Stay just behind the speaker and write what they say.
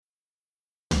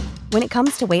When it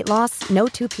comes to weight loss, no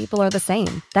two people are the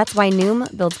same. That's why Noom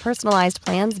builds personalized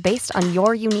plans based on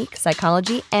your unique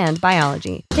psychology and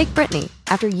biology. Take Brittany.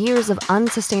 After years of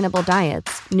unsustainable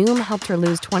diets, Noom helped her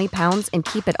lose 20 pounds and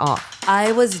keep it off.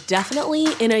 I was definitely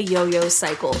in a yo-yo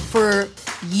cycle for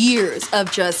years of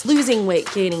just losing weight,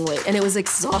 gaining weight, and it was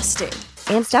exhausting.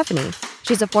 And Stephanie.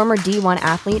 She's a former D1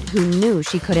 athlete who knew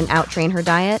she couldn't out-train her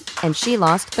diet, and she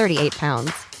lost 38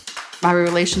 pounds. My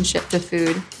relationship to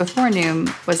food before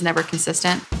Noom was never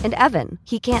consistent. And Evan,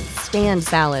 he can't stand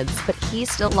salads, but he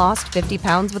still lost 50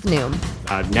 pounds with Noom.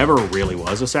 I never really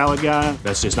was a salad guy.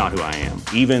 That's just not who I am.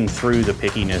 Even through the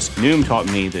pickiness, Noom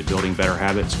taught me that building better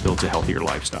habits builds a healthier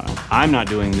lifestyle. I'm not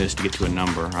doing this to get to a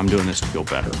number. I'm doing this to feel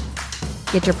better.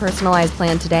 Get your personalized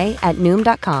plan today at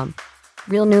Noom.com.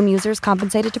 Real Noom users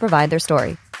compensated to provide their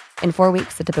story. In 4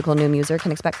 weeks, the typical Noom user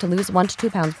can expect to lose 1 to 2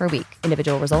 pounds per week.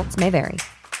 Individual results may vary.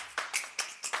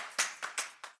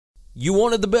 You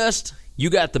wanted the best, you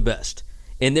got the best.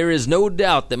 And there is no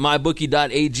doubt that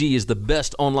MyBookie.ag is the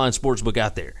best online sportsbook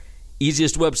out there.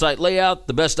 Easiest website layout,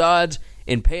 the best odds,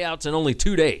 and payouts in only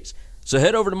 2 days. So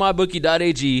head over to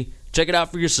MyBookie.ag, check it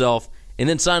out for yourself, and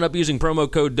then sign up using promo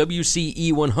code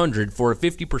WCE100 for a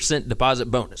 50%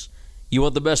 deposit bonus. You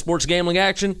want the best sports gambling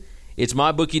action? It's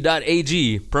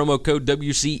MyBookie.ag, promo code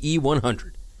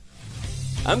WCE100.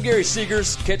 I'm Gary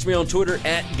Seegers. Catch me on Twitter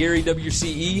at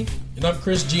GaryWCE. And I'm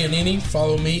Chris Giannini.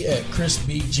 Follow me at Chris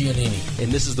B. Giannini.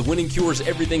 And this is the Winning Cures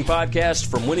Everything podcast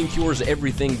from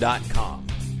winningcureseverything.com.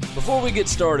 Before we get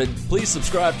started, please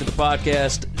subscribe to the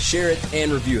podcast, share it,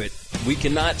 and review it. We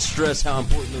cannot stress how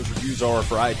important those reviews are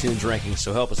for iTunes rankings,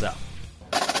 so help us out.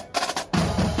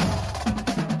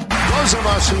 Those of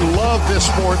us who love this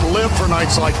sport live for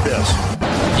nights like this.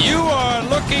 You are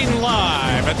looking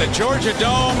live at the Georgia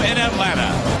Dome in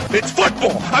Atlanta. It's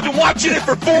football. I've been watching it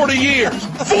for 40 years.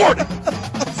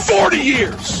 40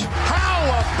 years. How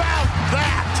about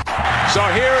that? So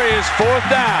here is fourth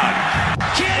down.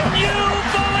 Can you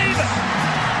believe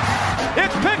it?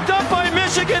 It's picked up by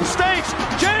Michigan State.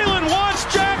 Jalen Watts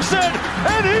Jackson,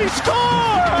 and he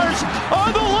scores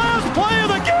on the last play of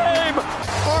the game.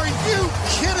 Are you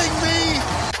kidding me?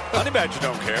 Honey Badger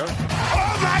don't care.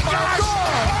 Oh my gosh!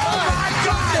 Oh my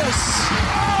goodness!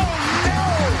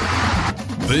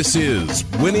 Oh no! This is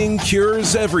Winning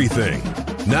Cures Everything.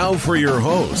 Now for your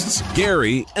hosts,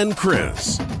 Gary and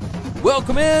Chris.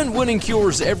 Welcome in, Winning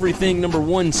Cures Everything, number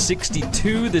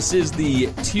 162. This is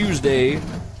the Tuesday,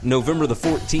 November the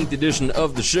 14th edition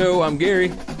of the show. I'm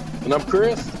Gary. And I'm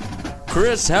Chris.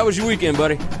 Chris, how was your weekend,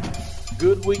 buddy?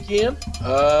 Good weekend.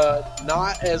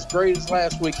 Not as great as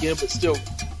last weekend, but still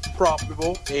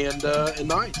profitable and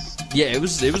nice. Yeah, it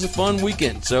was a fun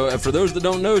weekend. So for those that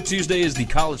don't know, Tuesday is the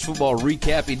college football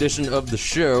recap edition of the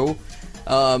show.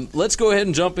 Let's go ahead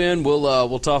and jump in.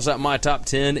 We'll toss out my top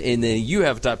 10, and then you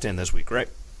have a top 10 this week, right?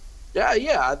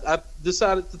 Yeah. I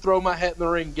decided to throw my hat in the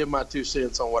ring and give my 2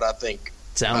 cents on what I think.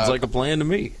 Sounds like a plan to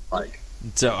me. Right.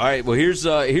 So, all right, well,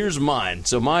 here's mine.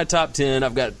 So my top 10,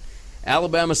 I've got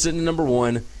Alabama sitting at number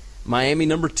 1, Miami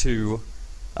number 2,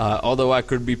 although I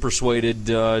could be persuaded,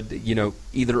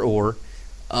 either or.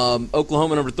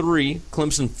 Oklahoma number 3,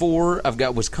 Clemson 4, I've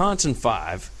got Wisconsin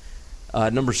 5,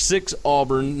 number 6,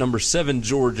 Auburn, number 7,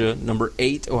 Georgia, number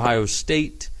 8, Ohio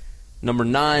State, number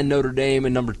 9, Notre Dame,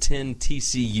 and number 10,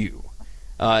 TCU.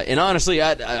 And honestly,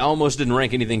 I almost didn't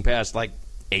rank anything past like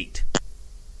 8.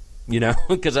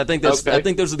 Because I think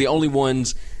those are the only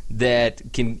ones that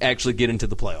can actually get into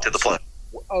the playoffs.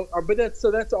 But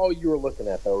that's all you were looking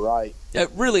at, though, right?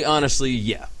 Really, honestly,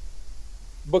 yeah.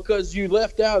 Because you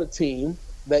left out a team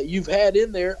that you've had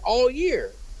in there all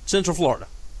year. Central Florida.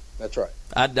 That's right.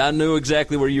 I knew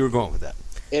exactly where you were going with that.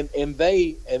 And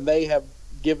they have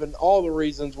given all the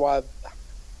reasons why.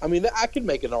 I mean, I could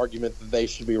make an argument that they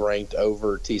should be ranked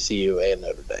over TCU and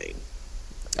Notre Dame.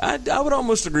 I would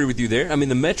almost agree with you there. I mean,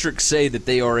 the metrics say that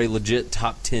they are a legit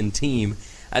top 10 team.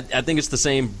 I think it's the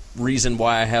same reason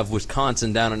why I have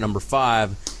Wisconsin down at number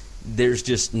 5. There's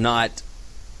just not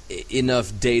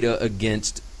enough data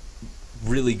against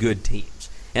really good teams.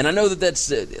 And I know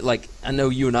that's I know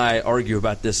you and I argue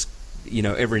about this,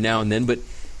 every now and then, but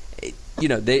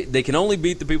they can only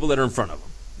beat the people that are in front of them.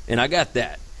 And I got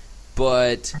that.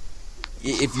 But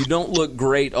if you don't look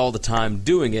great all the time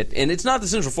doing it, and it's not that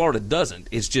Central Florida doesn't,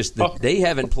 it's just that they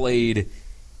haven't played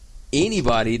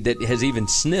anybody that has even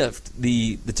sniffed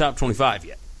the top 25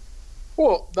 yet.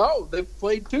 Well, no, they've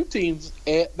played 2 teams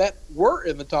that were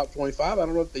in the top 25. I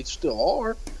don't know if they still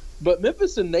are, but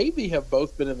Memphis and Navy have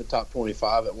both been in the top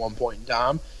 25 at one point in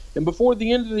time. And before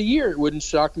the end of the year, it wouldn't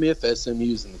shock me if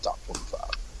SMU's in the top 25.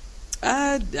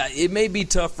 It may be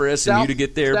tough for SMU to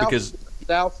get there because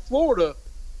South Florida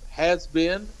has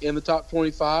been in the top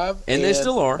 25. And they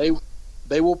still are.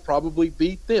 They will probably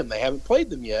beat them. They haven't played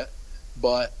them yet.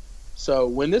 But so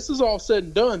when this is all said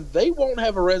and done, they won't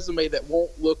have a resume that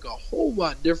won't look a whole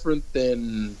lot different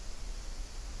than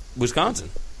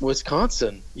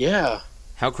Wisconsin. Yeah.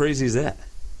 How crazy is that?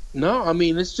 No, I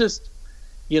mean, it's just,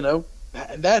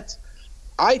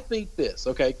 I think this,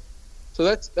 okay? So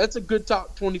that's a good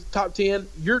top 10.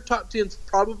 Your top 10 is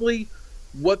probably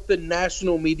what the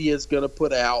national media is going to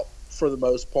put out for the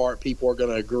most part. People are going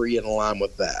to agree and align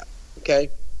with that, okay?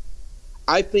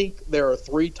 I think there are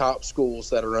 3 top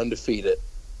schools that are undefeated,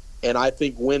 and I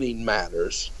think winning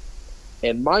matters.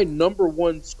 And my number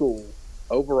 1 school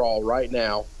overall right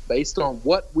now, based on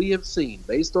what we have seen,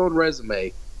 based on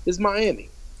resume, is Miami.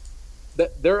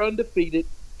 They're undefeated,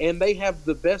 and they have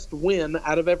the best win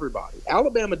out of everybody.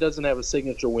 Alabama doesn't have a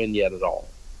signature win yet at all,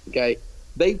 okay?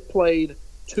 They've played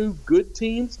 2 good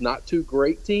teams, not 2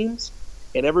 great teams,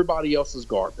 and everybody else is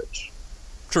garbage.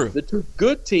 True. The 2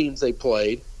 good teams they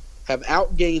played have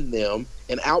outgained them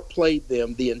and outplayed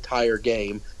them the entire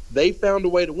game. They found a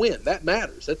way to win. That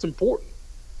matters. That's important.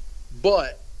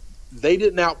 But they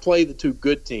didn't outplay the 2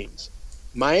 good teams.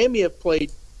 Miami have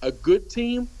played a good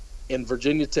team in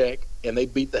Virginia Tech, and they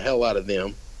beat the hell out of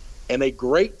them, and a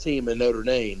great team in Notre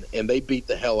Dame, and they beat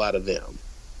the hell out of them.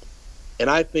 And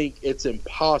I think it's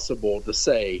impossible to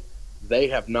say they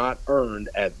have not earned,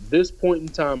 at this point in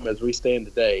time as we stand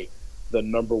today, the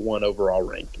number 1 overall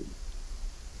ranking.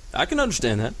 I can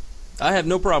understand that. I have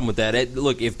no problem with that.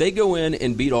 Look, if they go in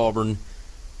and beat Auburn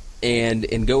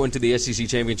and go into the SEC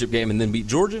championship game and then beat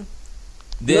Georgia,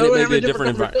 then it may be a different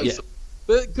environment. Yeah.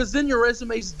 Because then your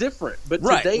resume is different. But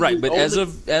right. But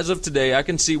as of today, I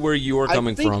can see where you are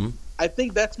coming from. I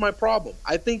think that's my problem.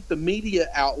 I think the media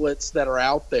outlets that are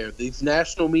out there, these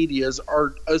national medias,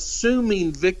 are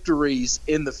assuming victories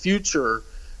in the future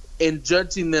and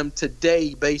judging them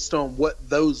today based on what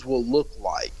those will look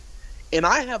like. And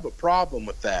I have a problem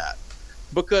with that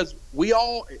because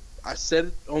I said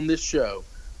it on this show,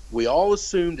 we all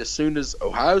assumed as soon as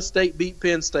Ohio State beat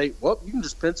Penn State, well, you can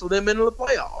just pencil them into the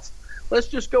playoff. Let's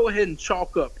just go ahead and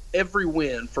chalk up every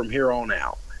win from here on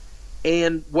out.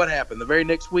 And what happened? The very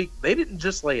next week, they didn't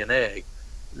just lay an egg.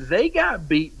 They got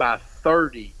beat by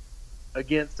 30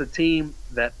 against a team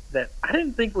that I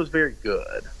didn't think was very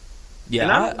good.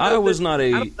 Yeah, I was not a.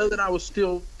 I don't know that I was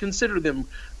still consider them.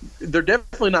 They're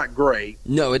definitely not great.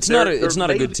 No, it's not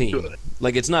a good team. Good.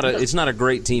 Like it's not a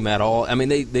great team at all. I mean,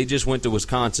 they just went to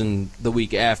Wisconsin the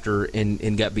week after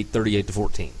and got beat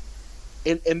 38-14.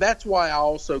 And that's why I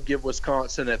also give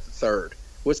Wisconsin at the 3rd.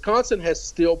 Wisconsin has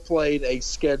still played a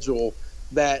schedule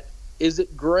that, is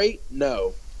it great?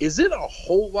 No. Is it a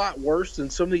whole lot worse than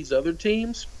some of these other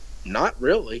teams? Not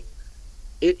really.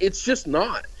 It's just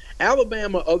not.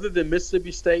 Alabama, other than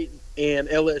Mississippi State and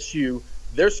LSU,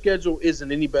 their schedule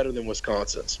isn't any better than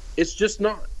Wisconsin's. It's just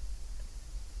not.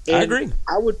 And I agree.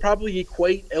 I would probably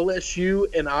equate LSU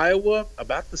and Iowa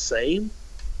about the same.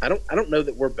 I don't know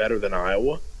that we're better than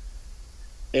Iowa.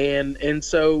 And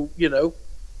so,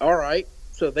 all right.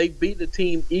 So they beat the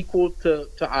team equal to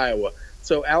Iowa.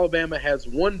 So Alabama has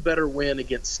one better win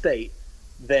against State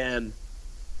than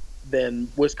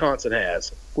Wisconsin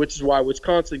has, which is why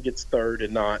Wisconsin gets 3rd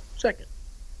and not 2nd.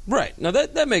 Right. Now,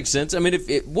 that makes sense. I mean,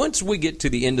 once we get to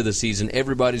the end of the season,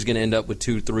 everybody's going to end up with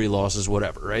 2-3 losses,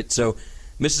 whatever, right? So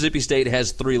Mississippi State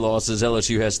has 3 losses.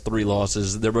 LSU has 3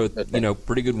 losses. They're both,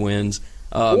 pretty good wins.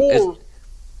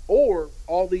 Or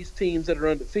all these teams that are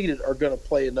undefeated are going to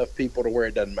play enough people to where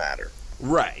it doesn't matter.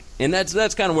 Right. And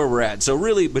that's kind of where we're at. So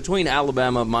really, between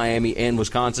Alabama, Miami, and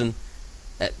Wisconsin,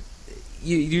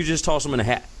 you just toss them in a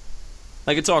hat.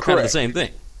 Like, it's all kind of the same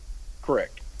thing.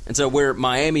 Correct. And so where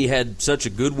Miami had such a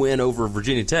good win over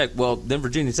Virginia Tech, well, then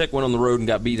Virginia Tech went on the road and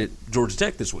got beat at Georgia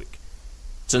Tech this week.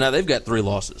 So now they've got 3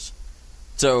 losses.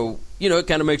 So, it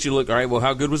kind of makes you look, all right, well,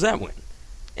 how good was that win?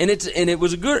 And it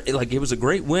was it was a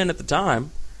great win at the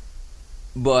time.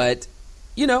 But,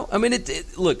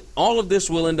 look, all of this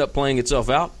will end up playing itself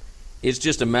out. It's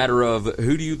just a matter of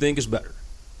who do you think is better.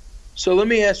 So let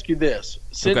me ask you this,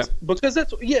 because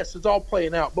it's all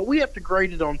playing out, but we have to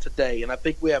grade it on today, and I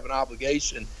think we have an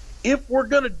obligation, if we're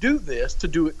going to do this, to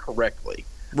do it correctly.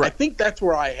 Right. I think that's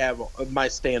where I have my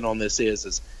stand on this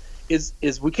is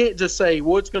we can't just say,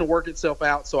 well, it's going to work itself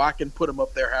out so I can put them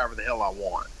up there however the hell I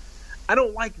want. I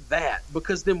don't like that,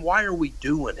 because then why are we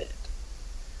doing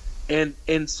it?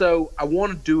 And so I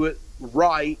want to do it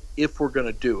right if we're going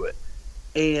to do it.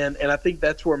 And I think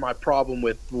that's where my problem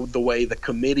with the way the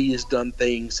committee has done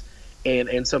things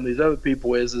and some of these other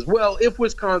people is well, if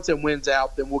Wisconsin wins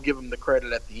out, then we'll give them the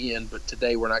credit at the end. But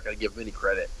today we're not going to give them any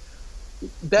credit.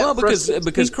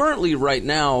 because currently right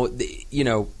now,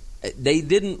 they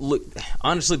didn't look.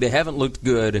 Honestly, they haven't looked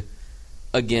good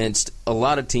against a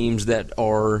lot of teams that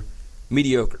are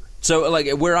mediocre. So, like,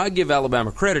 where I give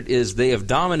Alabama credit is they have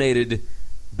dominated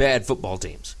bad football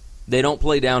teams. They don't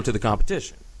play down to the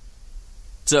competition.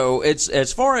 So it's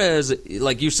as far as,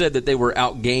 like you said, that they were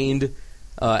outgained.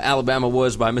 Alabama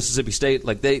was by Mississippi State.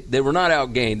 Like they were not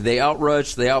outgained. They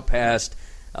outrushed. They outpassed.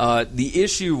 The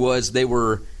issue was they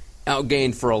were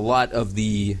outgained for a lot of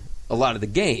the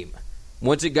game.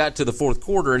 Once it got to the fourth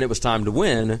quarter and it was time to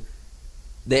win,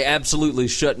 they absolutely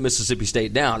shut Mississippi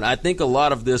State down. I think a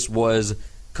lot of this was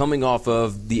coming off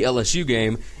of the LSU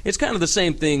game. It's kind of the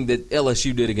same thing that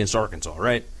LSU did against Arkansas,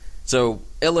 right? So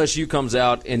LSU comes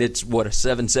out and it's a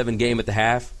 7-7 game at the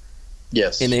half.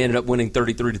 Yes. And they ended up winning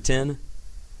 33-10.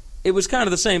 It was kind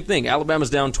of the same thing.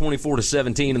 Alabama's down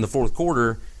 24-17 in the fourth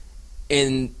quarter,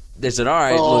 and they said, "All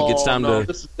right, look, it's time to."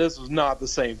 This was not the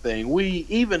same thing. We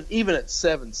even at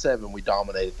 7-7, we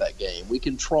dominated that game. We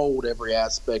controlled every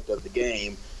aspect of the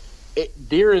game.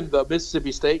 During the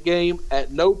Mississippi State game,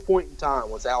 at no point in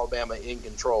time was Alabama in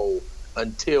control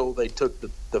until they took the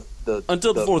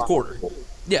fourth quarter.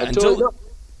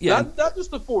 Yeah, not just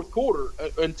the fourth quarter,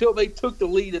 until they took the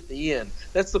lead at the end.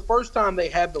 That's the first time they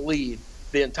had the lead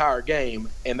the entire game,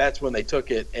 and that's when they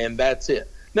took it, and that's it.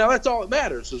 Now, that's all that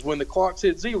matters is when the clock's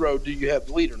hit 0, do you have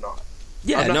the lead or not?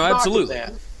 Yeah, no, absolutely.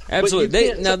 Absolutely.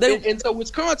 And so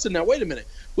Wisconsin, now wait a minute.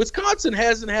 Wisconsin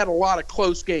hasn't had a lot of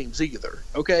close games either,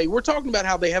 okay? We're talking about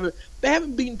how they haven't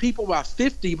beaten people by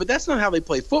 50, but that's not how they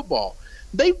play football.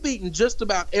 They've beaten just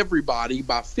about everybody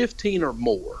by 15 or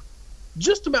more.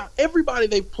 Just about everybody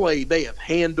they've played, they have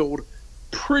handled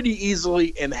pretty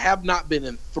easily and have not been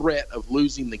in threat of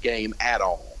losing the game at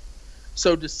all.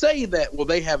 So to say that, well,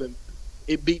 they haven't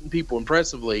beaten people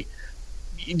impressively,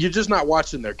 you're just not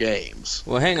watching their games.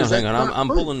 Well, hang on. I'm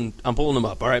pulling them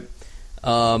up. All right.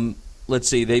 Let's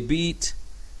see. They beat.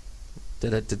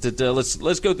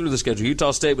 Let's go through the schedule.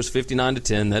 Utah State was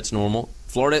 59-10. That's normal.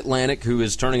 Florida Atlantic, who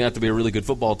is turning out to be a really good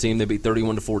football team, they beat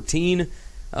 31-14.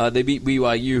 They beat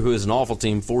BYU, who is an awful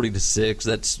team, 40-6.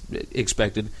 That's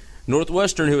expected.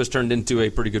 Northwestern, who has turned into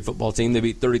a pretty good football team, they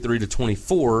beat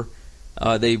 33-24.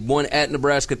 They won at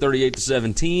Nebraska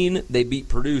 38-17. They beat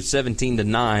Purdue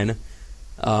 17-9.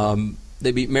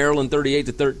 They beat Maryland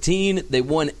 38-13. They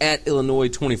won at Illinois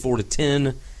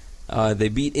 24-10. They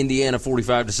beat Indiana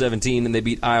 45-17, and they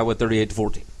beat Iowa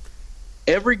 38-14.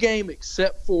 Every game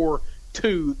except for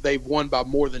 2, they've won by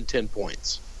more than 10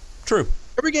 points. True.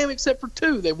 Every game except for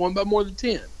 2, they won by more than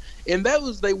 10. And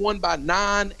they won by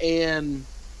 9 and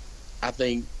I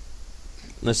think.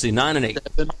 Let's see, 9 and 8.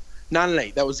 9 and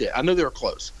 8. That was it. I knew they were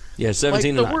close. Yeah,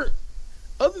 17 and 9.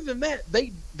 Other than that,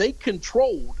 they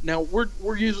controlled. Now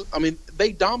we're using. I mean,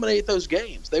 they dominated those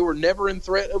games. They were never in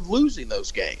threat of losing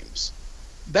those games.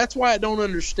 That's why I don't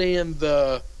understand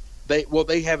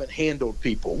they haven't handled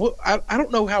people. Well, I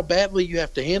don't know how badly you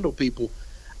have to handle people.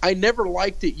 I never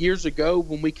liked it years ago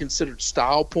when we considered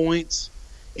style points,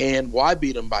 and I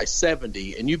beat them by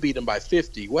 70 and you beat them by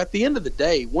 50. Well, at the end of the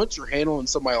day, once you're handling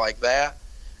somebody like that,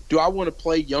 do I want to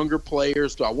play younger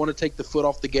players? Do I want to take the foot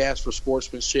off the gas for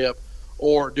sportsmanship?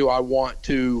 Or do I want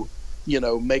to,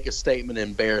 make a statement and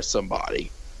embarrass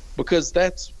somebody? Because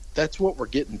that's what we're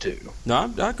getting to.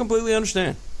 No, I completely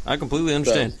understand.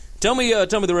 Tell me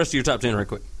the rest of your top 10 right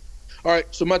quick. All right,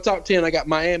 so my top 10, I got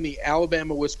Miami,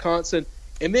 Alabama, Wisconsin,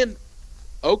 and then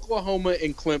Oklahoma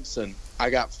and Clemson. I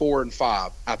got 4 and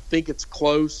 5. I think it's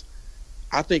close.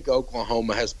 I think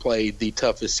Oklahoma has played the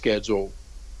toughest schedule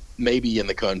maybe in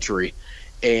the country,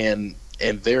 and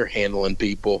they're handling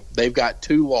people. They've got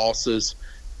 2 losses.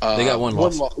 They got one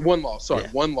loss.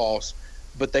 One loss,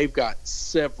 but they've got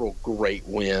several great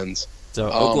wins. So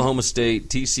Oklahoma State,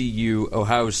 TCU,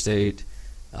 Ohio State.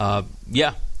 I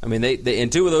mean, they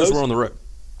and 2 of those were on the road.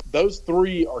 Those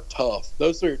 3 are tough.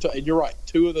 And you're right.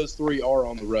 2 of those 3 are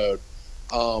on the road.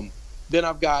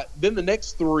 Then the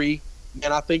next 3,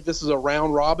 and I think this is a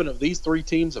round robin of these 3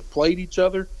 teams have played each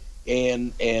other.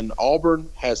 And Auburn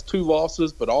has 2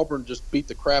 losses, but Auburn just beat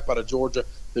the crap out of Georgia.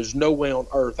 There's no way on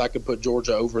earth I could put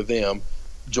Georgia over them.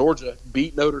 Georgia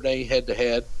beat Notre Dame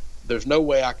head-to-head. There's no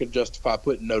way I could justify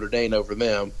putting Notre Dame over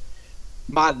them.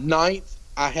 My 9th,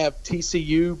 I have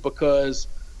TCU, because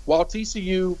while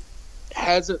TCU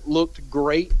hasn't looked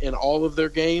great in all of their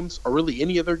games, or really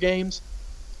any of their games,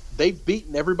 they've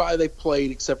beaten everybody they've played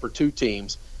except for 2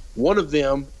 teams. One of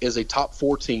them is a top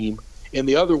 4 team, and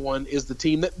the other one is the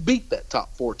team that beat that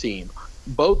top 4 team.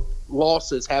 Both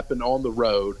losses happened on the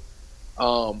road.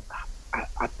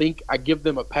 I think I give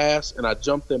them a pass, and I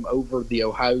jump them over the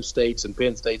Ohio States and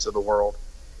Penn States of the world.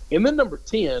 And then number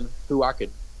 10, who I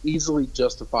could easily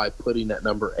justify putting at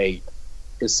number 8,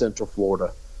 is Central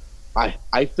Florida.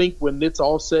 I think when it's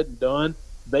all said and done,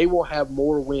 they will have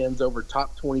more wins over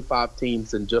top 25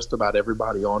 teams than just about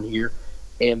everybody on here,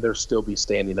 and they'll still be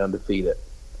standing undefeated.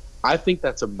 I think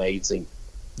that's amazing.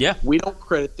 Yeah. We don't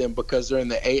credit them because they're in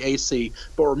the AAC,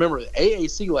 but remember, the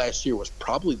AAC last year was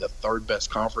probably the third best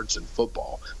conference in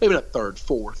football. Maybe not third,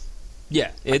 fourth.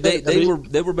 Yeah, they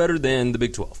were better than the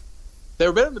Big 12. They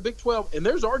were better than the Big 12, and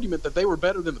there's argument that they were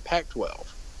better than the Pac-12.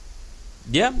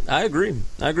 Yeah, I agree.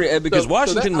 Because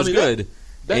Washington was good,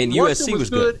 and USC was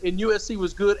good. And USC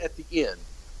was good at the end.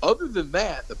 Other than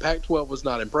that, the Pac-12 was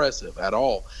not impressive at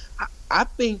all. I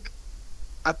think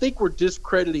we're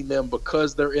discrediting them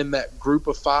because they're in that group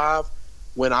of 5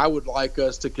 when I would like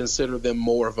us to consider them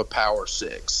more of a Power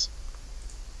 6.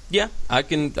 Yeah, I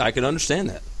can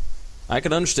understand that. I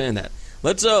can understand that.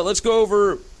 Let's go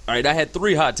over. All right, I had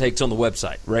 3 hot takes on the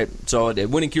website, right? So at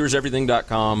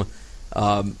winningcureseverything.com,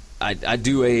 I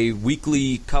do a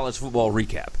weekly college football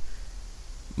recap.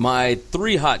 My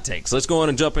 3 hot takes. Let's go on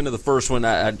and jump into the first one.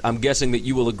 I'm guessing that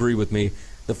you will agree with me.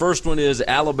 The first one is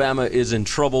Alabama is in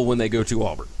trouble when they go to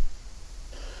Auburn.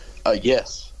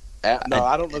 Yes. No,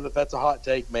 I don't know that that's a hot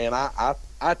take, man.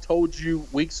 I told you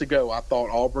weeks ago I thought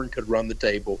Auburn could run the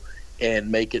table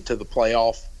and make it to the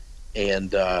playoff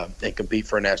and compete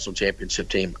for a national championship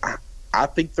team. I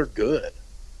think they're good.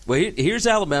 Well, here's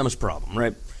Alabama's problem,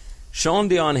 right? Sean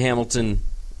Deion Hamilton,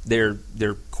 their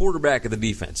quarterback of the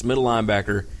defense, middle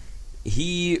linebacker,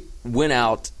 he went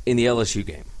out in the LSU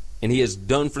game, and he is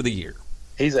done for the year.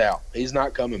 He's out. He's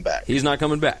not coming back. He's not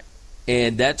coming back.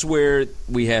 And that's where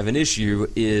we have an issue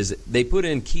is they put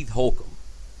in Keith Holcomb,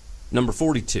 number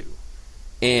 42.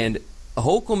 And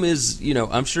Holcomb is,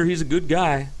 I'm sure he's a good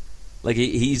guy. Like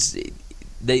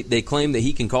they claim that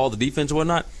he can call the defense and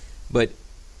whatnot, but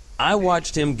I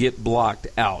watched him get blocked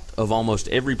out of almost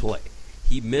every play.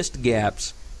 He missed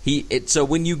gaps. So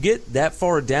when you get that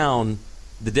far down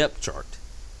the depth chart,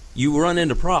 you run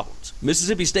into problems.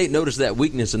 Mississippi State noticed that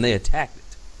weakness and they attacked it.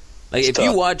 Like if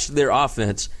you watched their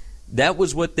offense, that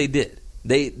was what they did.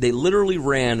 They literally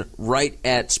ran right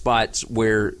at spots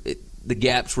where the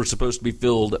gaps were supposed to be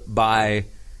filled by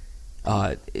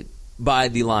the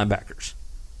linebackers.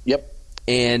 Yep.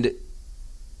 And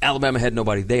Alabama had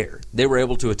nobody there. They were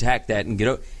able to attack that and get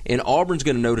out. And Auburn's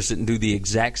going to notice it and do the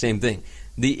exact same thing.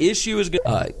 The issue is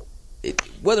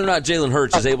whether or not Jalen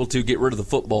Hurts is able to get rid of the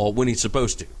football when he's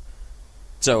supposed to.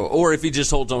 So, or if he just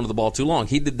holds on to the ball too long.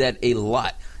 He did that a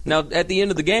lot. Now, at the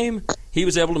end of the game, he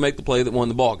was able to make the play that won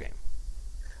the ball game.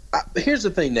 Here's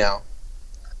the thing now.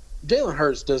 Jalen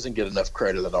Hurts doesn't get enough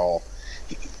credit at all.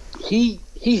 He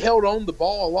held on the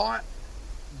ball a lot.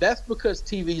 That's because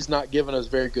TV's not giving us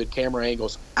very good camera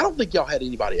angles. I don't think y'all had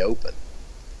anybody open.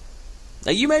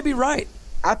 Now, you may be right.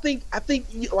 I think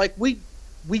like we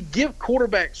give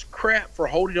quarterbacks crap for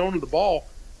holding on to the ball,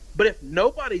 but if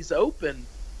nobody's open,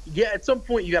 yeah, at some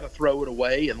point you got to throw it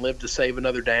away and live to save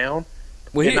another down.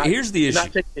 Well, here's the issue.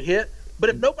 Not take the hit. But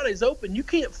if nobody's open, you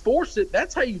can't force it.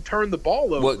 That's how you turn the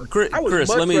ball over. Well, Chris,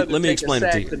 let me explain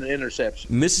it to you. Than an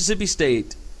interception. Mississippi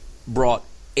State brought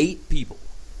 8 people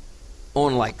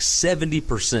on like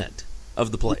 70%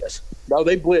 of the plays. No,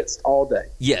 they blitzed all day.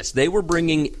 Yes, they were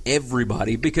bringing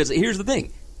everybody because here's the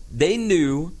thing. They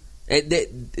knew that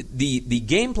the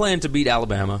game plan to beat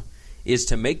Alabama is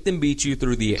to make them beat you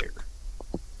through the air.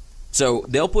 So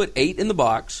they'll put 8 in the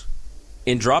box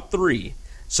and drop 3.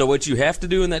 So what you have to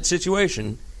do in that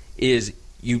situation is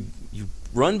you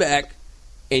run back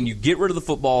and you get rid of the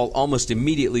football almost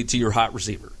immediately to your hot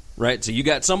receiver, right? So you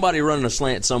got somebody running a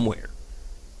slant somewhere.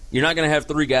 You're not going to have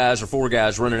 3 guys or 4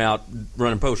 guys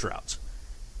running post routes.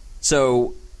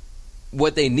 So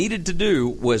what they needed to do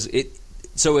was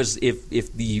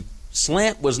if the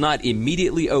slant was not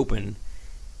immediately open,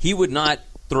 he would not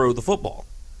throw the football.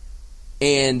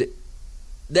 And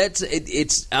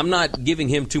I'm not giving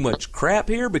him too much crap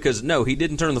here because no, he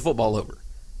didn't turn the football over.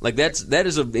 Like that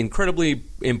is an incredibly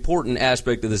important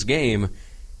aspect of this game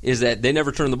is that they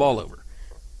never turn the ball over.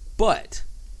 But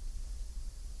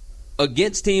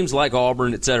against teams like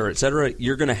Auburn, et cetera,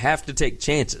 you're going to have to take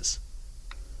chances.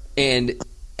 And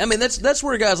I mean that's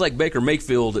where guys like Baker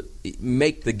Mayfield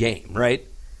make the game, right?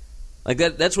 Like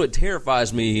that's what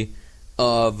terrifies me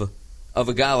of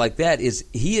a guy like that is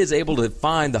he is able to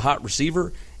find the hot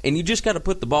receiver, and you just got to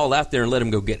put the ball out there and let him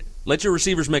go get it. Let your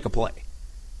receivers make a play.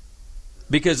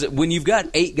 Because when you've got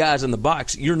 8 guys in the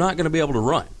box, you're not going to be able to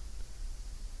run.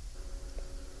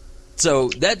 So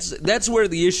that's where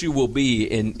the issue will be.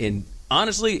 And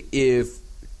honestly,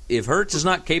 if Hurts is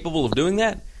not capable of doing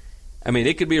that, I mean,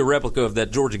 it could be a replica of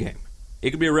that Georgia game.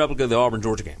 It could be a replica of the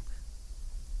Auburn-Georgia game.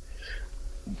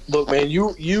 Look, man,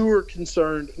 you were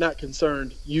not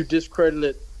concerned. You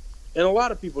discredited, and a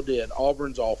lot of people did,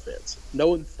 Auburn's offense. No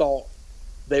one thought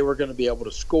they were going to be able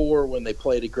to score when they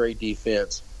played a great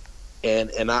defense.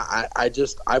 And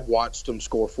I've watched them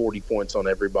score 40 points on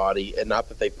everybody, and not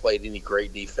that they played any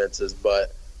great defenses,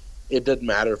 but it doesn't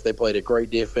matter if they played a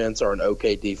great defense or an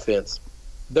okay defense.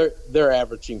 They're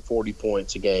averaging 40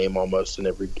 points a game almost in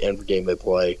every game they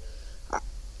play.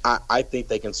 I think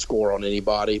they can score on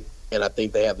anybody, and I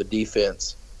think they have the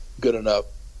defense good enough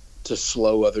to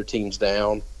slow other teams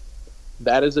down.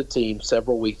 That is a team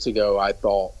several weeks ago I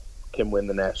thought can win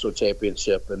the national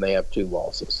championship, and they have 2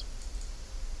 losses.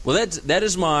 Well, that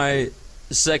is my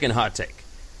second hot take.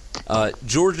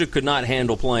 Georgia could not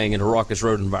handle playing in a raucous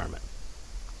road environment.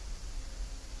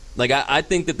 Like, I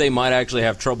think that they might actually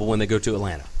have trouble when they go to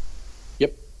Atlanta.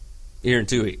 Yep. Here in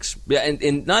 2 weeks. Yeah,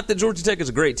 and not that Georgia Tech is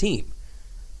a great team,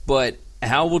 but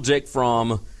how will Jake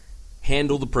Fromm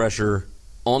handle the pressure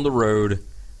on the road?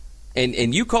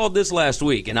 And you called this last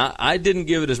week, and I didn't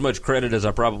give it as much credit as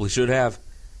I probably should have.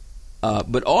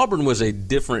 But Auburn was a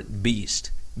different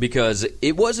beast because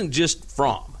it wasn't just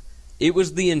Fromm. It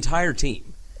was the entire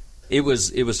team. It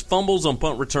was fumbles on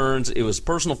punt returns. It was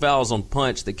personal fouls on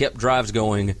punch that kept drives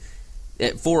going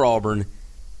for Auburn.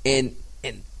 And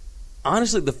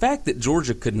honestly, the fact that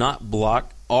Georgia could not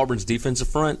block Auburn's defensive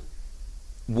front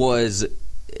was,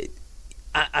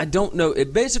 I don't know.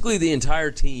 Basically, the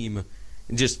entire team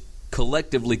just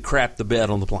collectively crapped the bed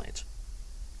on the Plains.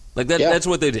 Like that. Yeah. That's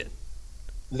what they did.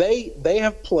 They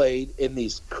have played in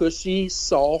these cushy,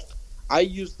 soft, I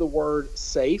use the word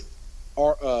safe,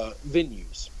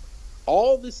 venues.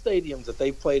 All the stadiums that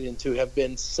they've played into have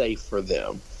been safe for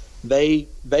them. They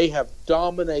have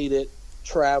dominated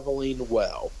traveling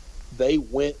well. They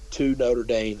went to Notre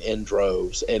Dame in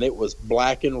droves, and it was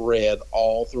black and red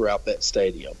all throughout that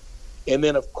stadium. And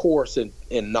then, of course,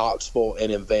 in Knoxville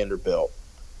and in Vanderbilt.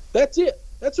 That's it.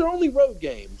 That's their only road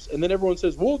games. And then everyone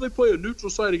says, well, they play a neutral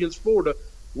site against Florida.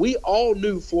 We all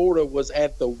knew Florida was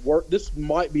at the worst. This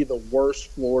might be the worst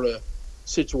Florida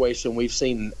situation we've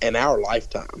seen in our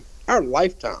lifetime. Our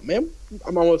lifetime, man.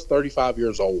 I'm almost 35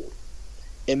 years old.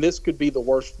 And this could be the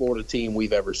worst Florida team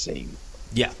we've ever seen.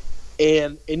 Yeah.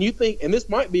 And you think, and this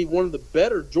might be one of the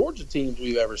better Georgia teams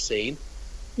we've ever seen.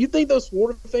 You think those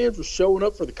Florida fans were showing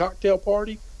up for the cocktail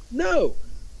party? No.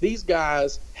 These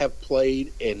guys have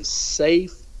played in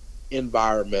safe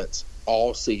environments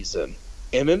all season.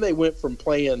 And then they went from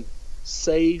playing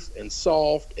safe and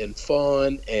soft and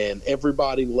fun and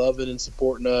everybody loving and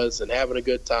supporting us and having a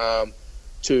good time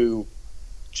to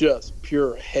just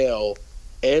pure hell,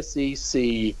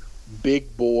 SEC,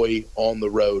 big boy on the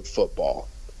road football.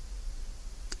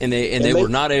 And they were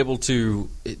not able to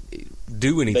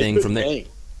do anything from there. Hang.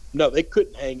 No, they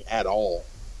couldn't hang at all.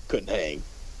 Couldn't hang.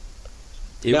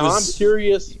 I'm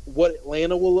curious what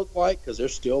Atlanta will look like because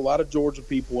there's still a lot of Georgia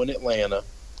people in Atlanta.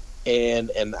 And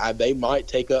they might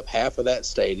take up half of that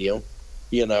stadium,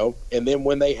 you know. And then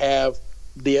when they have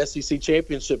the SEC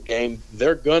championship game,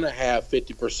 they're going to have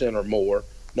 50% or more,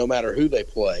 no matter who they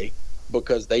play,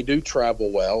 because they do travel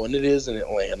well, and it is in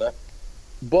Atlanta.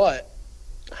 But,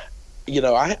 you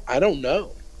know, I don't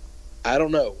know. I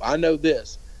don't know. I know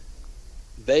this.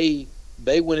 They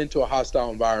went into a hostile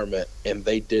environment, and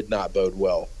they did not bode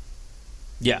well.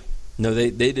 Yeah. No, they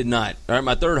did not. All right,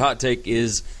 my third hot take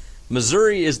is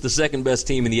Missouri is the second best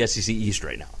team in the SEC East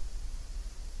right now.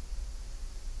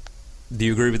 Do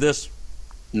you agree with this?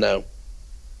 No.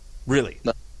 Really?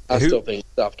 No. I still think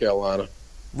South Carolina.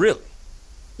 Really?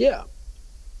 Yeah.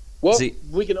 Well,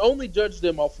 we can only judge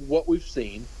them off of what we've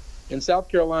seen, and South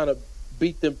Carolina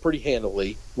beat them pretty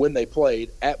handily when they played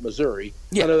at Missouri.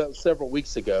 Yeah. I know that was several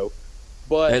weeks ago.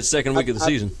 But that's second week of the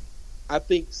season. I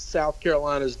think South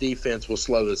Carolina's defense will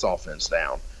slow this offense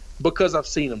down because I've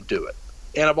seen them do it.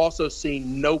 And I've also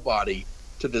seen nobody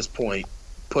to this point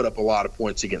put up a lot of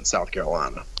points against South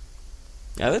Carolina.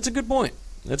 Yeah, that's a good point.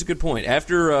 That's a good point.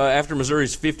 After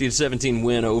Missouri's 50-17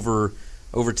 win over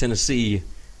Tennessee,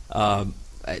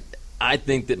 I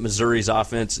think that Missouri's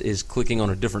offense is clicking on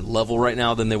a different level right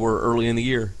now than they were early in the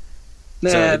year.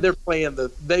 Nah,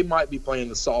 they might be playing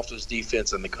the softest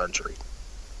defense in the country.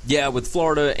 Yeah, with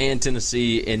Florida and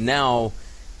Tennessee, and now,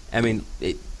 I mean,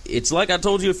 it's like I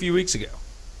told you a few weeks ago.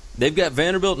 They've got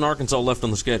Vanderbilt and Arkansas left on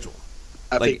the schedule.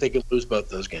 I think they could lose both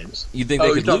those games. You think they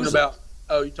could lose? You're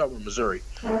talking about Missouri.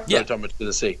 Yeah. You're talking about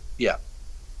Tennessee. Yeah.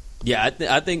 Yeah,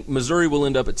 I think Missouri will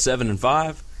end up at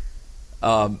 7-5.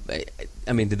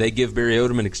 I mean, do they give Barry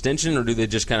Odom an extension, or do they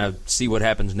just kind of see what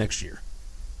happens next year?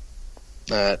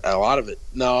 A lot of it.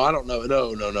 No, I don't know.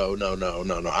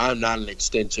 No. I'm not an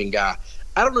extension guy.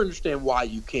 I don't understand why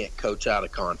you can't coach out a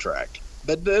contract.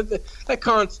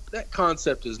 That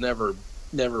concept has never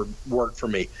worked for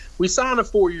me. We sign a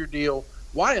 4-year deal.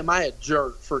 Why am I a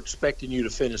jerk for expecting you to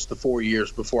finish the 4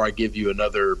 years before I give you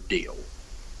another deal?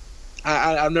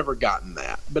 I've never gotten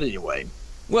that. But anyway.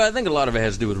 Well, I think a lot of it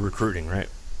has to do with recruiting, right?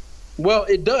 Well,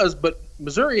 it does, but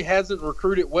Missouri hasn't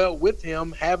recruited well with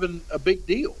him having a big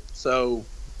deal. So,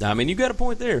 I mean, you got a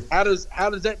point there. How does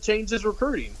that change his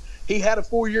recruiting? He had a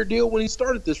 4-year deal when he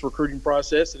started this recruiting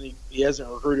process, and he hasn't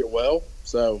recruited well.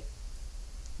 So,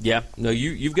 yeah, no,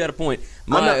 you've got a point.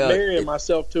 I'm not marrying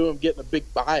myself to him getting a big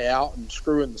buyout and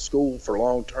screwing the school for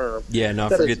long term. Yeah, no,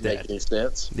 forget that. Doesn't make any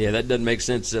sense. Yeah, that doesn't make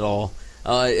sense at all.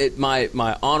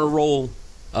 My honor roll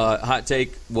hot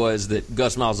take was that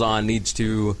Gus Malzahn needs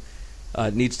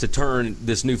to turn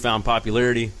this newfound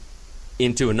popularity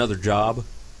into another job.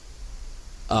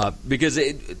 Because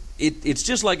it's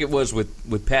just like it was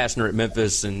with Pastner at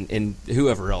Memphis and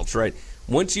whoever else, right?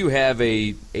 Once you have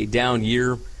a down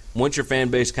year, once your fan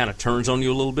base kind of turns on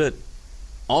you a little bit,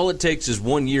 all it takes is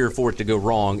 1 year for it to go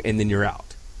wrong, and then you're out.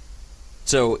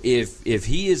 So if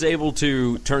he is able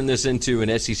to turn this into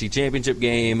an SEC championship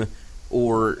game,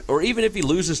 or even if he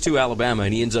loses to Alabama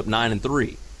and he ends up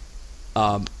 9-3,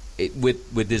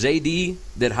 with his AD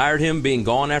that hired him being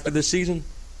gone after this season,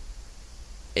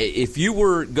 if you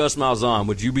were Gus Malzahn,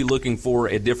 would you be looking for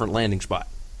a different landing spot?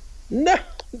 No,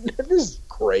 this is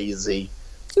crazy.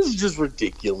 This is just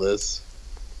ridiculous.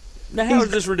 Now, how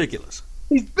is this ridiculous?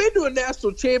 He's been to a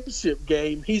national championship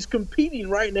game. He's competing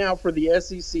right now for the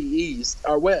SEC East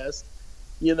or West.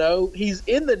 You know, he's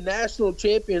in the national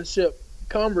championship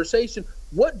conversation.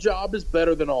 What job is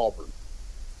better than Auburn?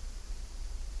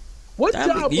 What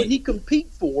job would he compete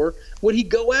for? Would he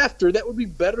go after that would be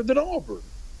better than Auburn?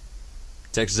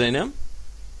 Texas A&M?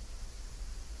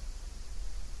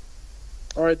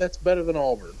 All right, that's better than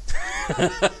Auburn.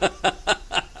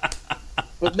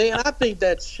 But, man, I think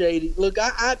that's shady. Look,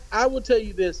 I will tell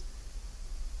you this.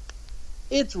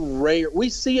 It's rare. We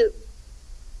see it.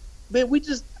 Man,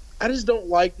 I just don't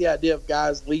like the idea of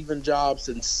guys leaving jobs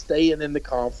and staying in the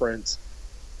conference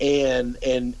and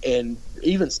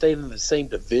even staying in the same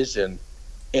division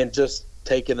and just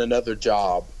taking another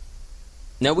job.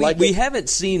 Now, we haven't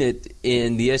seen it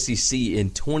in the SEC in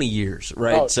 20 years,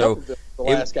 right? Oh, so Tuberville's the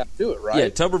last guy to do it, right? Yeah,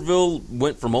 Tuberville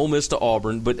went from Ole Miss to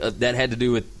Auburn, but that had to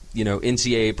do with,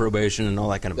 NCAA probation and all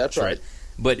that kind of stuff. That's right.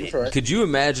 But could you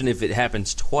imagine if it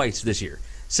happens twice this year?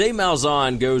 Say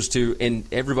Malzahn goes to, and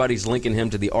everybody's linking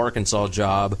him to the Arkansas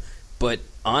job, but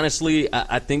honestly,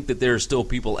 I think that there are still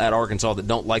people at Arkansas that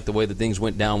don't like the way that things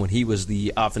went down when he was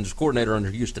the offensive coordinator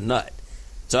under Houston Nutt.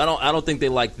 So I don't think they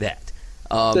like that.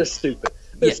 They're stupid.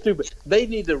 They're stupid. They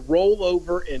need to roll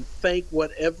over and thank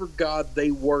whatever God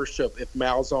they worship if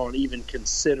Malzahn even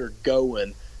considered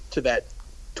going to that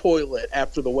toilet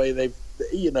after the way they've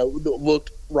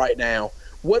looked right now.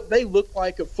 What they look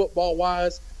like football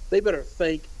wise, they better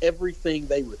thank everything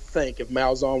they would think if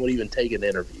Malzahn would even take an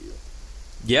interview.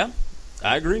 Yeah,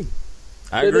 I agree.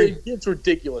 It's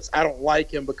ridiculous. I don't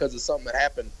like him because of something that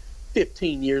happened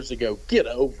 15 years ago. Get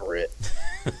over it.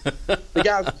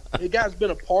 The guy's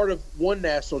been a part of one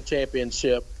national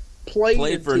championship,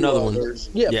 played for another others.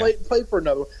 One. Yeah. Played for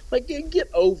another one. Like, get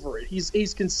over it.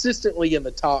 He's consistently in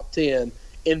the top 10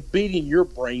 and beating your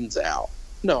brains out.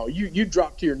 No, you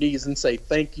drop to your knees and say,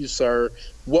 "Thank you, sir.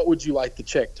 What would you like the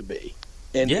check to be?"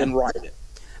 And write it.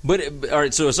 But all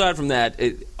right. So aside from that,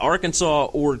 Arkansas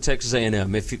or Texas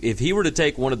A&M, if he were to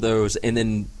take one of those, and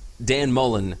then Dan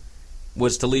Mullen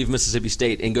was to leave Mississippi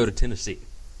State and go to Tennessee,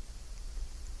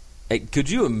 could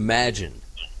you imagine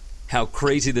how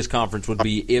crazy this conference would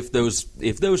be if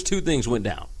those two things went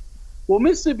down? Well,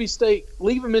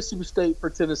 leaving Mississippi State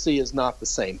for Tennessee is not the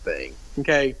same thing.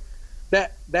 Okay,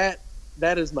 that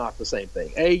is not the same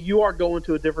thing. You are going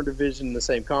to a different division in the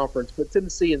same conference, but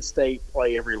Tennessee and State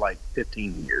play every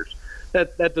 15 years.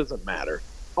 That doesn't matter.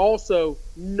 Also,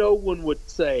 no one would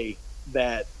say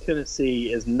that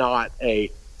Tennessee is not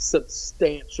a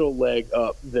substantial leg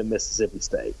up than Mississippi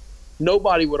State.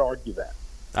 Nobody would argue that.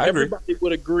 I agree. Everybody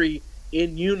would agree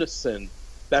in unison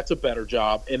that's a better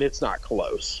job, and it's not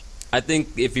close. I think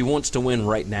if he wants to win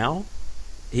right now,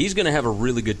 he's going to have a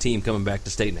really good team coming back to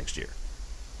State next year.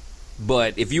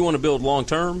 But if you want to build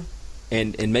long-term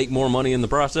and make more money in the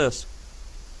process,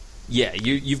 yeah,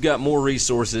 you've got more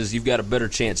resources. You've got a better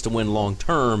chance to win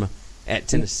long-term at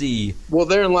Tennessee. Well,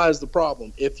 therein lies the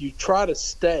problem. If you try to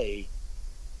stay,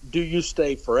 do you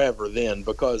stay forever then?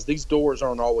 Because these doors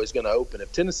aren't always going to open.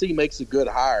 If Tennessee makes a good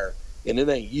hire, and it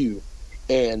ain't you,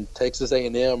 and Texas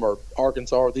A&M or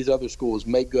Arkansas or these other schools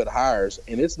make good hires,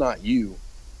 and it's not you,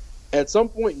 at some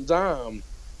point in time,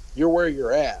 you're where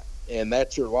you're at. and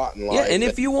that's your lot in life. Yeah, and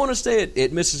if you want to stay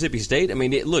at Mississippi State, I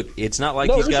mean, look, it's not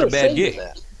like he's got no a bad gig.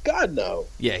 God, no.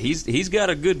 Yeah, he's got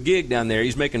a good gig down there.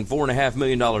 He's making $4.5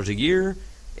 million a year.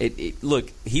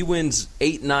 Look, he wins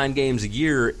 8-9 games a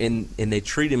year, and they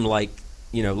treat him like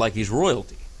he's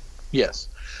royalty. Yes.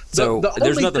 So the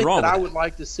there's only nothing thing wrong that with I would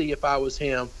like to see if I was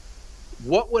him,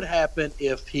 what would happen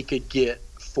if he could get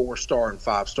 4-star and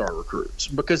 5-star recruits?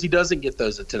 Because he doesn't get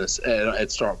those at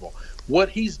Starkville. What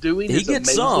he's doing is amazing. He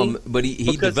gets some, but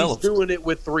he develops. He's doing it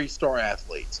with 3-star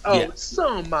athletes. Oh, yeah.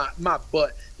 Some my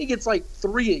butt. He gets like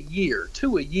 3 a year,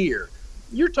 2 a year.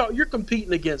 You're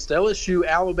competing against LSU,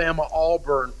 Alabama,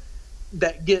 Auburn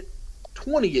that get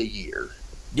 20 a year.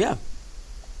 Yeah.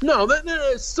 No,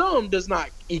 some does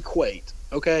not equate.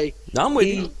 Okay, I'm with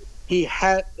you. He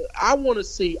had. I want to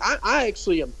see. I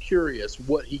actually am curious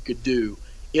what he could do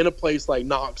in a place like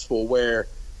Knoxville, where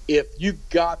if you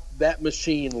got that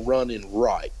machine running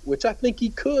right, which I think he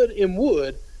could and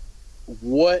would,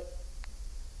 what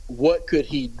could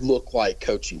he look like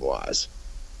coaching wise?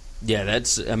 Yeah,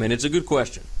 it's a good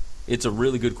question. It's a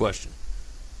really good question.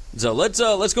 So let's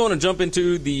go on and jump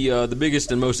into the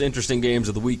biggest and most interesting games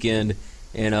of the weekend,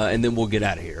 and then we'll get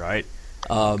out of here. All right.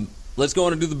 Let's go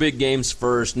on and do the big games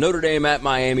first. Notre Dame at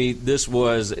Miami.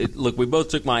 Look, we both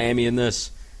took Miami in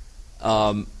this.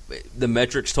 The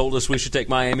metrics told us we should take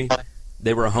Miami.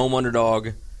 They were a home underdog.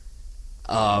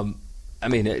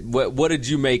 What did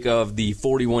you make of the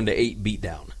 41-8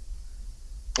 beatdown?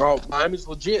 Oh, Miami's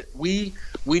legit. We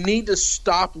need to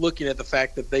stop looking at the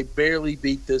fact that they barely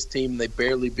beat this team, they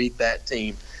barely beat that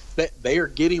team. They are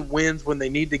getting wins when they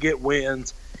need to get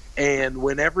wins, and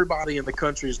when everybody in the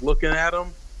country is looking at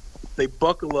them, they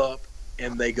buckle up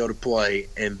and they go to play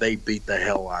and they beat the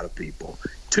hell out of people.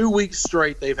 2 weeks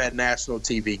straight they've had national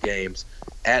TV games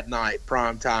at night,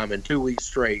 prime time, and 2 weeks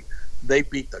straight they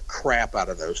beat the crap out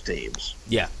of those teams.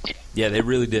 Yeah, they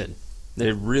really did.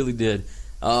 They really did.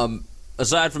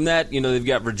 Aside from that, they've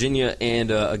got Virginia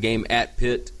and a game at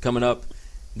Pitt coming up.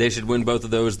 They should win both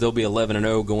of those. They'll be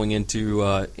 11-0 going into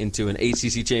an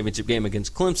ACC championship game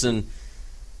against Clemson.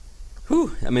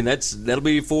 Whew, that'll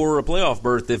be for a playoff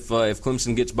berth if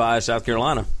Clemson gets by South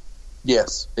Carolina.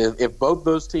 Yes, if both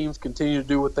those teams continue to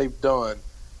do what they've done,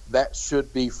 that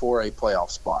should be for a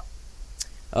playoff spot.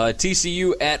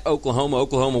 TCU at Oklahoma.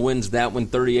 Oklahoma wins that one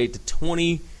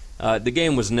 38-20. The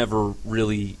game was never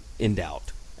really in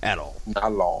doubt at all.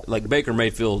 Not at all. Like, Baker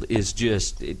Mayfield is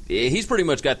he's pretty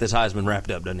much got this Heisman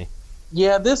wrapped up, doesn't he?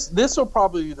 Yeah, this will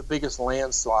probably be the biggest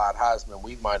landslide Heisman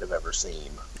we might have ever seen.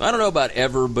 I don't know about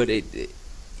ever, but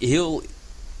it'll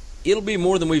be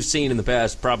more than we've seen in the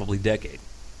past probably decade.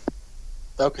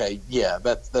 Okay, yeah,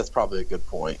 that's probably a good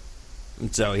point.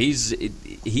 And so he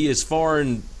is far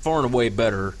and away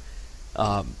better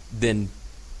than,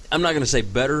 I'm not going to say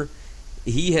better.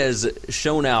 He has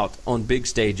shown out on big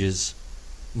stages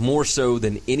more so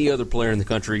than any other player in the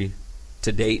country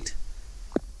to date.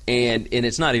 And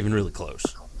it's not even really close.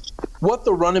 What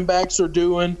the running backs are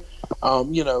doing,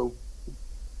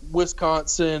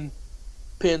 Wisconsin,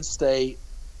 Penn State,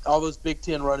 all those Big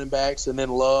Ten running backs, and then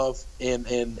Love and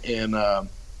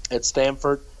at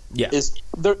Stanford,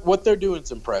 what they're doing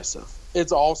is impressive.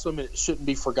 It's awesome. It shouldn't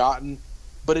be forgotten,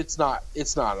 but it's not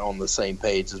on the same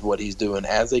page as what he's doing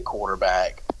as a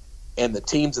quarterback. And the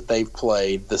teams that they've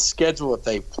played, the schedule that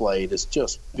they've played has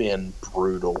just been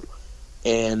brutal.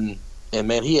 And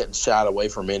man, he hadn't shied away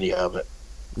from any of it.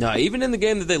 No, even in the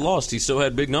game that they lost, he still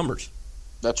had big numbers.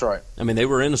 That's right. They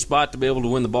were in a spot to be able to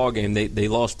win the ball game. They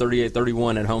lost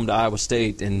 38-31 at home to Iowa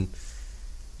State, and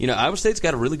Iowa State's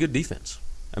got a really good defense.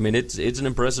 It's an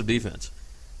impressive defense.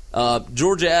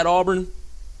 Georgia at Auburn.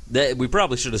 We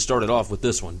probably should have started off with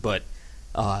this one, but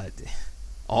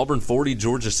Auburn 40,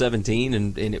 Georgia 17,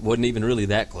 and it wasn't even really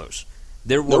that close.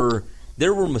 There were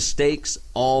mistakes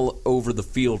all over the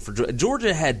field for Georgia.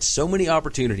 Georgia had so many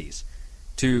opportunities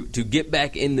to get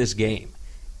back in this game.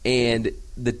 And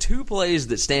the two plays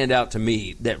that stand out to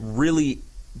me that really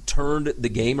turned the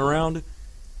game around,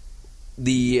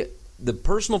 the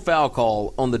personal foul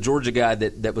call on the Georgia guy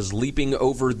that was leaping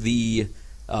over the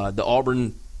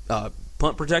Auburn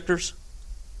punt protectors,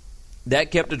 that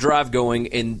kept a drive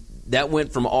going, and that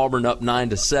went from Auburn up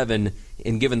 9-7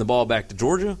 and giving the ball back to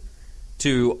Georgia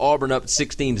to Auburn up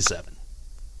 16-7.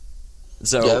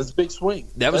 So yeah, that's a big swing.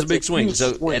 That was a big swing.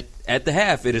 So swing. At the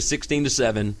half, it is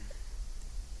 16-7.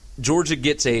 Georgia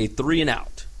gets a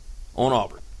 3-and-out on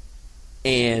Auburn,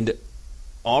 and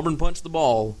Auburn punts the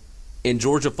ball, and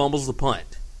Georgia fumbles the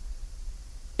punt,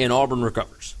 and Auburn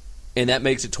recovers, and that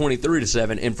makes it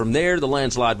 23-7. And from there, the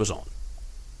landslide was on.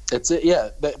 That's it. Yeah,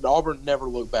 Auburn never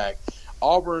looked back.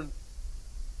 Auburn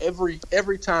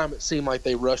every time it seemed like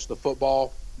they rushed the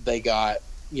football, they got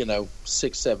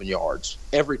 6-7 yards.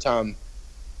 Every time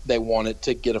they wanted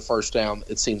to get a first down,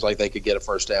 it seems like they could get a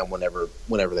first down whenever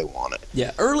they wanted.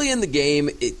 Yeah, early in the game,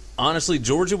 honestly,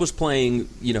 Georgia was playing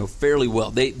fairly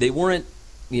well. They weren't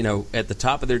at the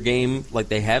top of their game like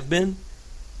they have been,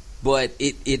 but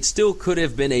it still could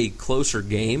have been a closer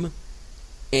game,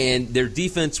 and their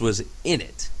defense was in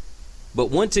it. But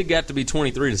once it got to be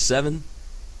 23-7,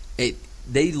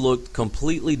 they looked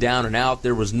completely down and out.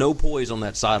 There was no poise on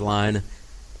that sideline.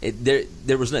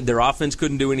 Their offense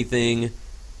couldn't do anything.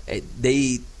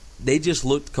 They just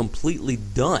looked completely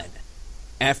done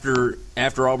after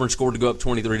Auburn scored to go up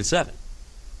 23-7.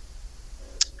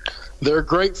 They're a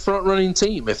great front-running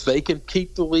team. If they can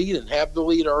keep the lead and have the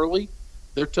lead early,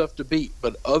 they're tough to beat.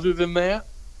 But other than that,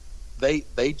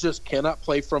 they just cannot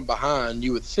play from behind.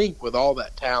 You would think with all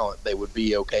that talent they would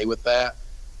be okay with that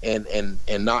and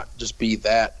not just be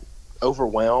that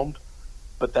overwhelmed.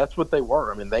 But that's what they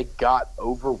were. I mean, they got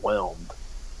overwhelmed.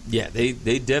 Yeah, they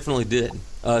definitely did.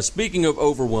 Speaking of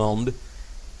overwhelmed,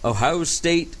 Ohio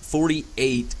State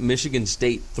 48, Michigan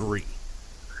State 3.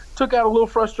 Took out a little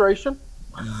frustration.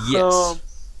 Yes.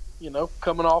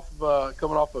 Coming off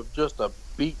of just a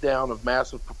beatdown of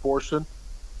massive proportion,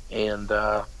 and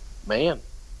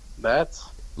that's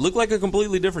looked like a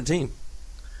completely different team.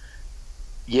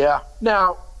 Yeah.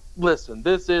 Now, listen,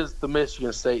 this is the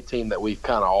Michigan State team that we've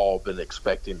kind of all been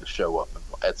expecting to show up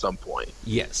at some point.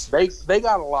 Yes. They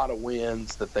got a lot of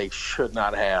wins that they should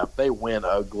not have. They win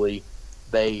ugly.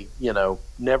 They,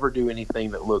 never do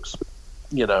anything that looks,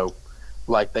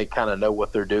 like they kind of know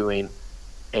what they're doing.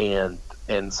 And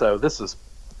so this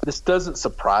doesn't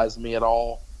surprise me at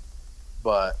all.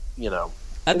 But,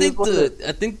 I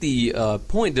think the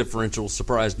point differential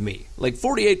surprised me. Like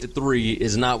 48-3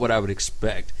 is not what I would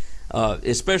expect.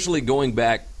 Especially going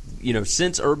back,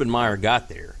 since Urban Meyer got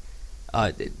there,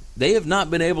 they have not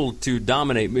been able to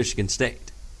dominate Michigan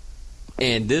State.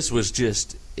 And this was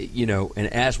just, an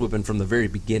ass whipping from the very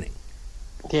beginning.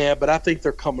 Yeah, but I think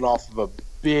they're coming off of a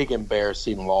big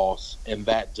embarrassing loss, and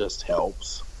that just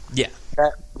helps. Yeah.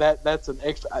 That's an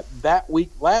extra.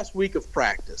 Last week of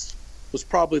practice was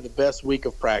probably the best week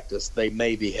of practice they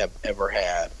maybe have ever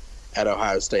had at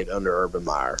Ohio State under Urban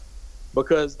Meyer,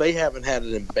 because they haven't had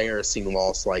an embarrassing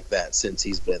loss like that since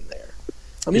he's been there.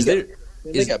 I mean,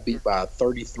 they got beat by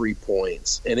 33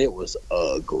 points, and it was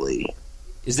ugly.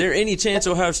 Is there any chance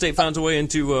Ohio State finds a way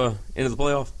into the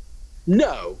playoff?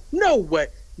 No way.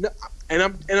 No, and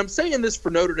I'm saying this for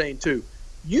Notre Dame too.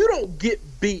 You don't get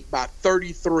beat by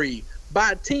 33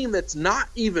 by a team that's not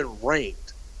even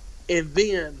ranked, and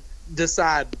then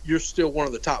decide you're still one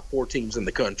of the top 4 teams in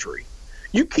the country.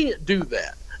 You can't do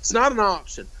that. It's not an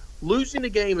option. Losing a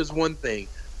game is one thing.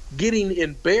 Getting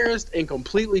embarrassed and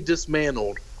completely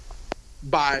dismantled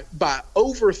by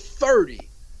over 30,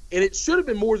 and it should have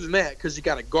been more than that because you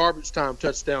got a garbage time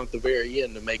touchdown at the very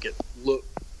end to make it look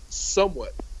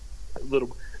somewhat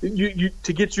little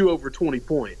to get you over 20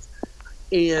 points.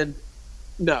 And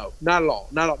no, not at all.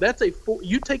 Not at all. That's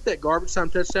you take that garbage time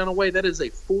touchdown away, that is a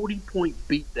 40-point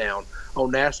beatdown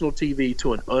on national TV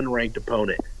to an unranked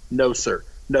opponent. No, sir.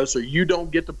 No, sir. You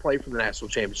don't get to play for the national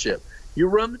championship. You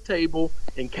run the table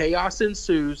and chaos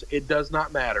ensues. It does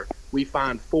not matter. We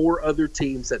find 4 other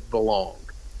teams that belong.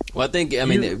 Well, I think, they're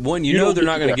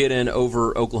not going to get in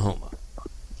over Oklahoma,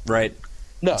 right?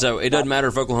 No. So it doesn't matter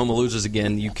if Oklahoma loses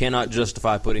again. You cannot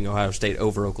justify putting Ohio State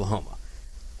over Oklahoma.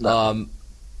 No.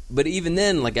 But even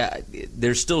then,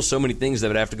 there's still so many things that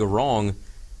would have to go wrong.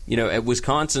 At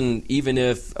Wisconsin, even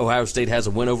if Ohio State has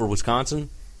a win over Wisconsin,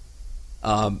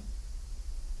 I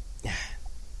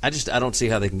don't see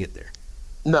how they can get there.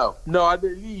 No,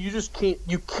 you just can't.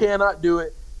 You cannot do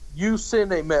it. You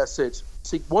send a message.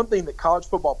 See, one thing that college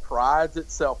football prides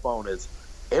itself on is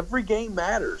every game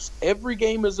matters. Every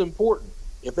game is important.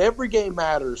 If every game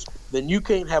matters, then you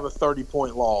can't have a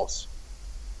 30-point loss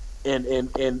and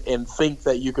think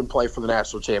that you can play for the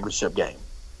national championship game.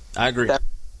 I agree.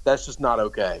 That's just not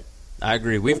okay. I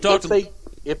agree.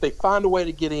 If they find a way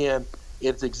to get in,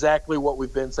 it's exactly what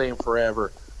we've been saying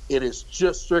forever. It is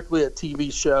just strictly a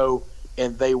TV show,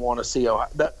 and they want to see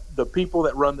the people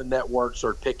that run the networks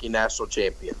are picking national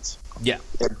champions. Yeah.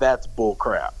 And that's bull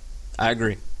crap. I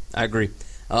agree.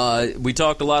 We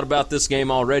talked a lot about this game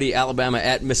already. Alabama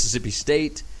at Mississippi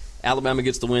State. Alabama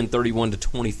gets the win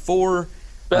 31-24.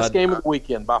 Best game of the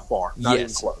weekend by far. Not even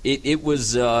yes. close. It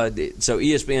was so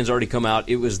ESPN's already come out.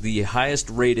 It was the highest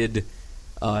rated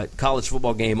college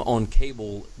football game on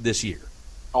cable this year.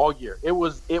 All year. It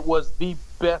was the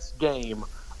best game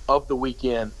of the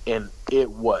weekend, and it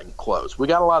wasn't close. We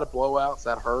got a lot of blowouts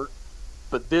that hurt,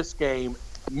 but this game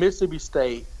Mississippi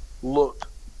State looked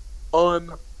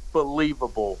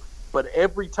unbelievable, but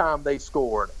every time they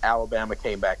scored, Alabama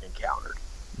came back and countered.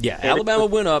 Yeah, Alabama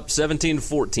went up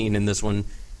 17-14 in this one.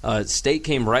 State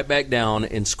came right back down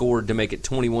and scored to make it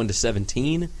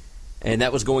 21-17, and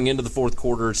that was going into the fourth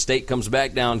quarter. State comes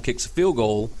back down, kicks a field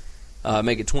goal,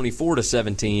 make it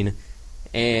 24-17,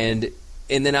 and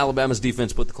then Alabama's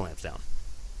defense put the clamps down.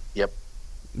 Yep.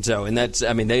 So, and that's,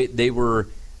 I mean, they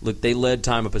led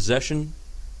time of possession.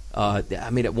 I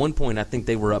mean, at one point, I think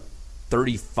they were up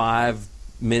 35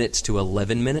 minutes to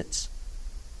 11 minutes.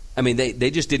 I mean,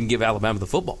 they just didn't give Alabama the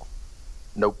football.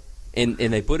 Nope. And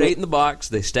they put 8 in the box.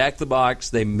 They stacked the box.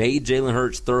 They made Jalen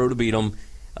Hurts throw to beat them.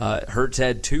 Hurts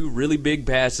had 2 really big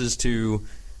passes to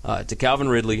Calvin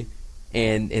Ridley,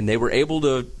 and they were able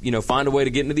to, find a way to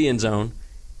get into the end zone.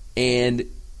 And,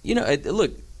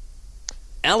 look,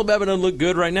 Alabama doesn't look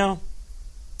good right now,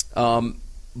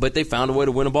 but they found a way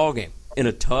to win a ball game in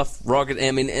a tough, rugged.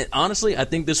 I mean, honestly, I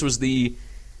think this was the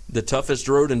toughest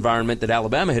road environment that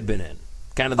Alabama had been in,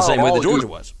 kind of the same way that Georgia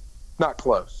was. Not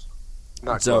close.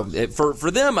 So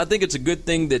for them, I think it's a good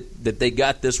thing that they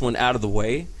got this one out of the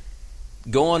way.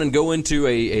 Go into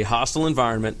a hostile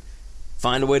environment,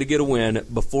 find a way to get a win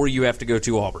before you have to go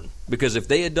to Auburn. Because if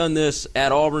they had done this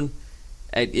at Auburn,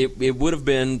 it would have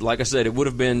been, like I said, it would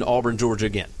have been Auburn, Georgia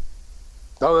again.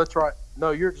 Oh, that's right. No,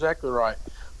 you're exactly right.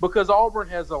 Because Auburn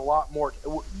has a lot more.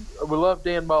 We love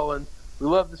Dan Mullen. We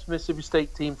love this Mississippi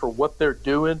State team for what they're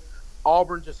doing.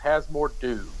 Auburn just has more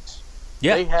dudes.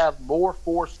 Yeah. They have more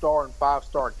 4-star and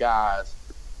 5-star guys,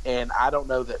 and I don't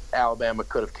know that Alabama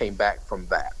could have came back from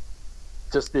that.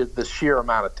 Just the sheer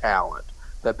amount of talent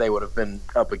that they would have been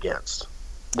up against.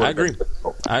 I agree.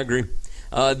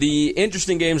 The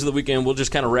interesting games of the weekend, we'll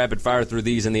just kind of rapid fire through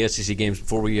these in the SEC games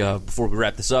before we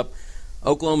wrap this up.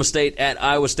 Oklahoma State at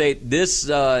Iowa State. This,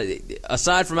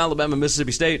 aside from Alabama and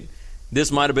Mississippi State,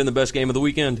 this might have been the best game of the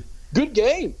weekend. Good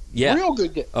game. Yeah. Real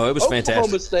good game. Oh, it was fantastic.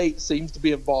 Oklahoma State seems to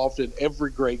be involved in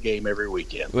every great game every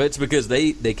weekend. Well, it's because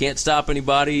they can't stop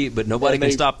anybody, but nobody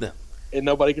can stop them. And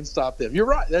nobody can stop them. You're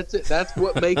right. That's it. That's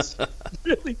what makes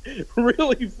really,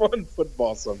 really fun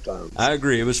football sometimes. I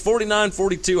agree. It was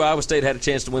 49-42. Iowa State had a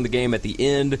chance to win the game at the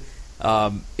end.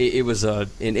 It was an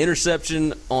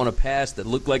interception on a pass that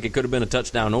looked like it could have been a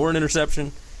touchdown or an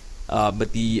interception.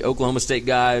 But the Oklahoma State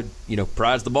guy,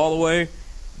 prized the ball away.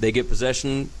 They get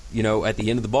possession, at the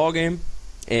end of the ball game,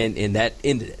 and that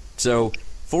ended it. So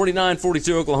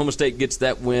 49-42, Oklahoma State gets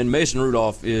that win. Mason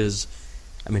Rudolph is,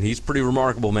 he's pretty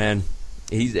remarkable, man.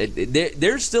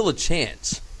 There's still a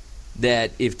chance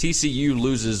that if TCU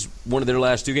loses one of their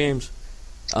last 2 games,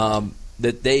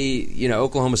 that they,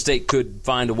 Oklahoma State could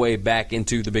find a way back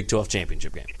into the Big 12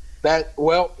 championship game.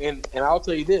 And I'll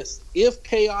tell you this: if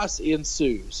chaos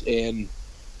ensues and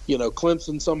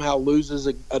Clemson somehow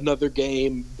loses another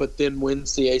game, but then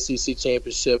wins the ACC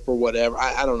championship or whatever,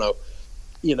 I don't know.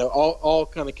 All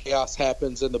kind of chaos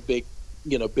happens in the Big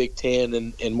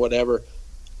Ten and whatever.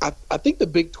 I think the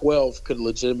Big 12 could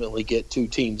legitimately get 2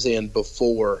 teams in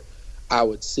before I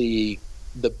would see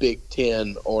the Big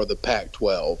Ten or the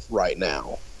Pac-12 right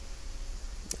now.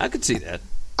 I could see that.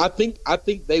 I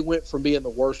think they went from being the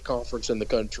worst conference in the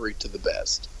country to the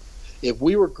best. If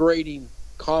we were grading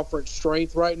conference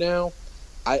strength right now,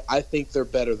 I think they're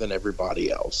better than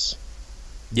everybody else.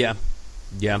 Yeah.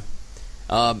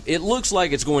 It looks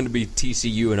like it's going to be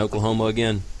TCU and Oklahoma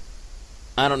again.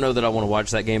 I don't know that I want to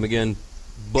watch that game again,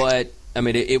 but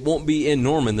it won't be in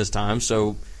Norman this time.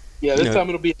 So yeah, this time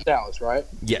it'll be in Dallas, right?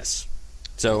 Yes.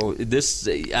 So this,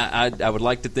 I would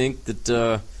like to think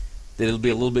that it'll be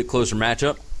a little bit closer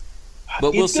matchup,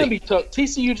 but we'll see. It's going to be tough.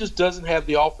 TCU just doesn't have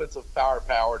the offensive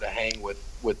firepower to hang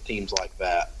with teams like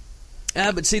that.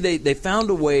 But see, they found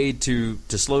a way to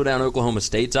slow down Oklahoma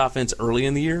State's offense early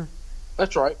in the year.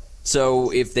 That's right.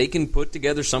 So if they can put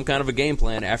together some kind of a game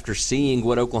plan after seeing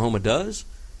what Oklahoma does.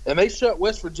 And they shut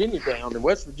West Virginia down, and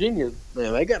West Virginia,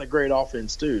 man, they got a great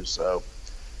offense too. So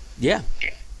yeah.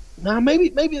 Now maybe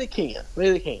they can.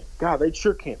 Maybe they can. God, they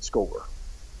sure can't score.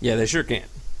 Yeah, they sure can.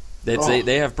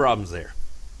 They have problems there.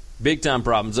 Big time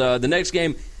problems. The next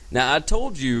game, now I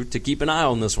told you to keep an eye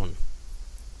on this one.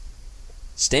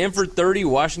 Stanford 30,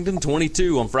 Washington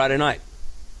 22 on Friday night.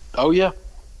 Oh, yeah.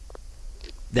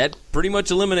 That pretty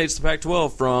much eliminates the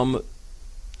Pac-12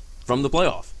 from the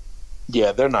playoff.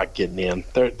 Yeah, they're not getting in.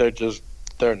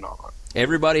 They're not.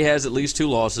 Everybody has at least 2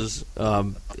 losses.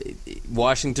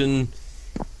 Washington,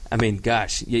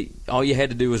 gosh, all you had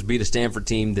to do was beat a Stanford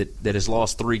team that has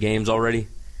lost 3 games already.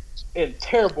 And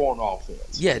terrible on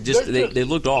offense. Yeah, they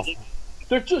looked awful.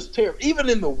 They're just terrible. Even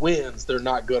in the wins, they're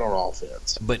not good on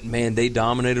offense. But, man, they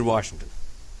dominated Washington.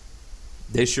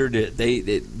 They sure did.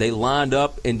 They lined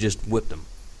up and just whipped them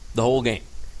the whole game.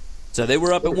 So they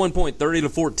were up at one point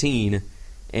 30-14,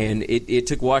 and it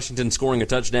took Washington scoring a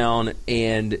touchdown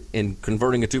and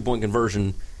converting a 2-point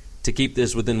conversion to keep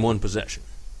this within one possession.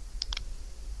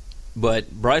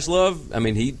 But Bryce Love, I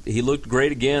mean, he looked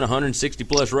great again,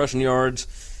 160-plus rushing yards.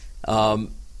 I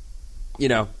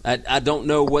don't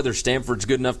know whether Stanford's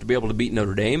good enough to be able to beat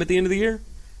Notre Dame at the end of the year,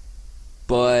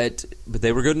 but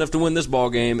they were good enough to win this ball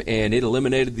game, and it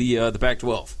eliminated the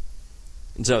Pac-12.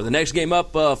 And so the next game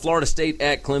up, Florida State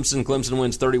at Clemson. Clemson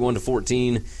wins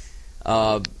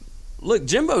 31-14. Look,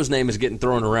 Jimbo's name is getting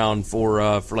thrown around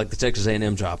for like the Texas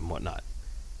A&M job and whatnot.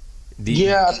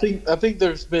 I think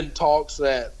there's been talks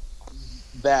that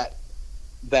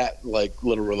like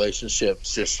little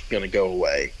relationship's just going to go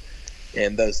away,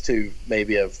 and those two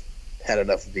maybe have had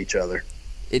enough of each other.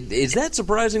 Is that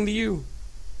surprising to you?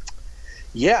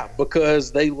 Yeah,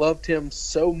 because they loved him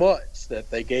so much that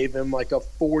they gave him like a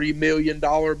 $40 million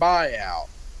buyout,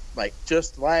 like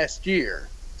just last year.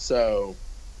 So,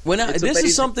 this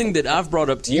is something that I've brought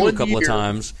up to you a couple of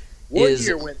times. One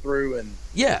year went through, and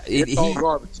it's all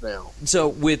garbage now. So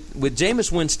with Jameis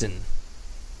Winston,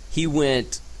 he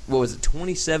went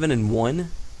 27-1.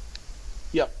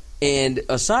 Yep. And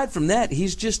aside from that,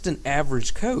 he's just an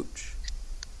average coach.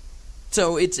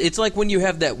 So it's like when you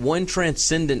have that one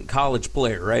transcendent college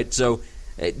player, right? So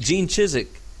Gene Chizik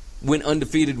went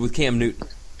undefeated with Cam Newton.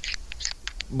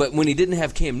 But when he didn't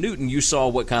have Cam Newton, you saw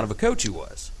what kind of a coach he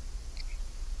was.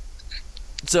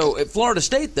 So at Florida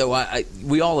State, though,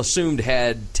 we all assumed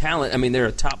had talent. I mean, they're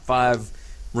a top 5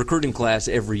 recruiting class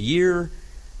every year.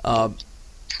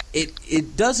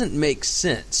 It doesn't make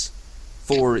sense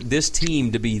for this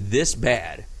team to be this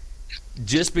bad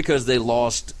just because they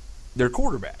lost their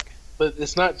quarterback. But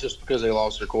it's not just because they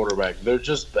lost their quarterback. They're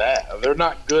just bad. They're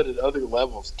not good at other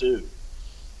levels, too.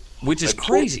 Which is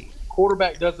crazy.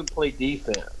 Quarterback doesn't play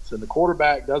defense, and the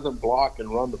quarterback doesn't block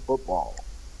and run the football.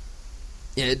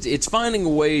 Yeah, it's finding a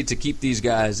way to keep these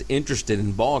guys interested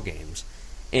in ball games.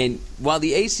 And while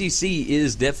the ACC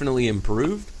is definitely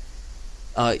improved,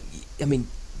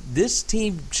 this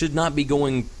team should not be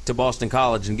going to Boston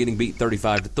College and getting beat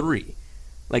 35-3.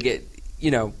 Like, a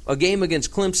game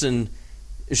against Clemson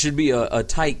should be a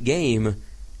tight game,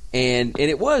 and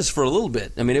it was for a little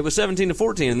bit. I mean, it was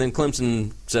 17-14, and then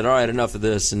Clemson said, all right, enough of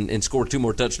this, and scored 2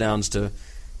 more touchdowns to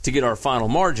get our final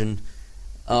margin.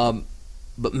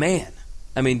 But, man,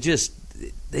 I mean,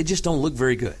 they just don't look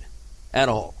very good at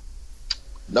all.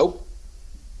 Nope.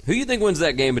 Who do you think wins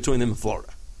that game between them and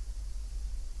Florida?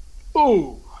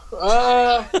 Ooh.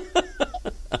 I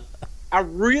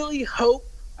really hope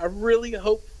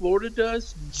Florida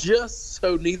does, just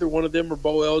so neither one of them are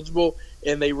bowl eligible,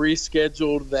 and they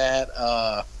rescheduled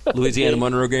that Louisiana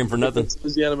Monroe game for nothing.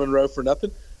 Louisiana Monroe for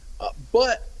nothing.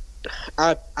 But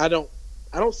I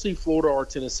don't see Florida or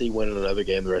Tennessee winning another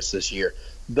game the rest of this year.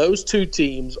 Those two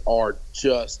teams are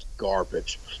just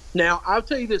garbage. Now, I'll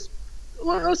tell you this.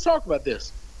 Let's talk about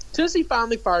this. Tennessee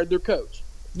finally fired their coach.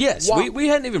 Yes, we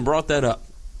hadn't even brought that up.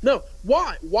 No,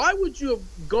 why? Why would you have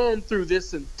gone through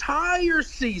this entire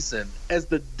season as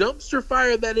the dumpster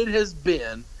fire that it has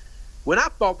been when I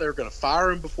thought they were going to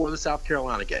fire him before the South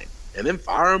Carolina game and then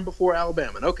fire him before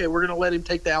Alabama? And, okay, we're going to let him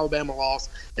take the Alabama loss,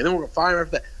 and then we're going to fire him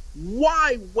after that.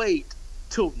 Why wait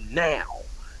till now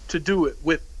to do it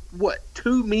with,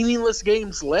 2 meaningless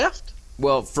games left?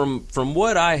 Well, from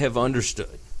what I have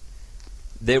understood,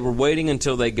 they were waiting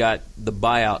until they got the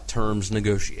buyout terms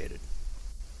negotiated.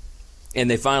 And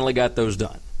they finally got those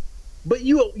done. But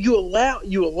you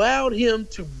allowed him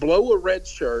to blow a red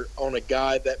shirt on a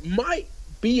guy that might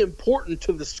be important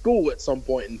to the school at some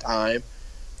point in time.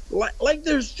 Like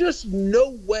there's just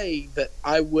no way that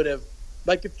I would have.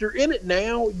 Like, if you're in it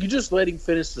now, you just let him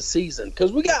finish the season,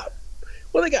 because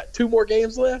they got 2 more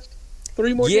games left,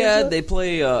 3 more. Yeah, games left? They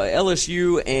play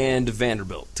LSU and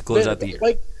Vanderbilt to close out the year.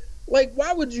 Like,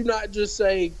 why would you not just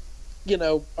say,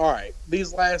 all right,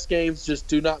 these last games just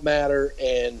do not matter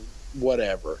and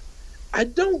whatever. I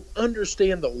don't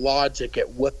understand the logic at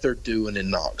what they're doing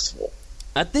in Knoxville.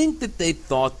 I think that they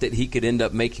thought that he could end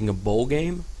up making a bowl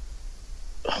game.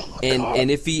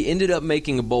 And if he ended up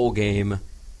making a bowl game,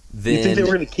 then... You think they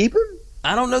were going to keep him?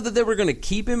 I don't know that they were going to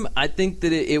keep him. I think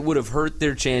that it would have hurt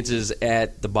their chances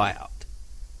at the buyout.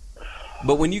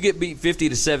 But when you get beat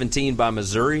 50-17 by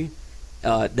Missouri...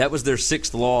 that was their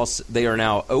 6th loss. They are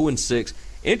now 0-6.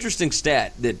 Interesting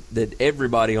stat that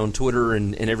everybody on Twitter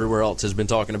and everywhere else has been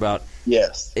talking about.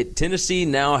 Yes. Tennessee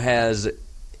now has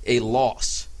a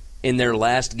loss in their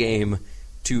last game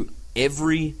to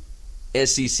every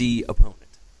SEC opponent.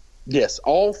 Yes,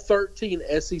 all 13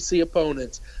 SEC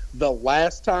opponents The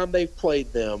last time they've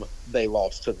played them, they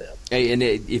lost to them. Hey, and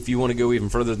if you want to go even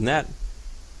further than that,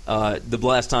 the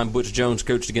last time Butch Jones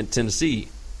coached against Tennessee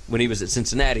when he was at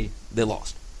Cincinnati, they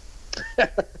lost.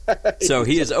 So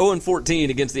he is 0-14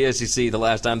 against the SEC the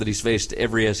last time that he's faced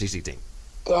every SEC team.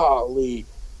 Golly.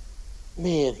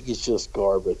 Man, he's just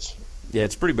garbage. Yeah,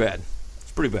 it's pretty bad.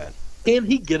 It's pretty bad. Can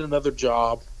he get another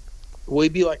job? Will he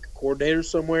be like a coordinator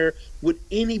somewhere? Would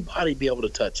anybody be able to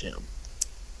touch him?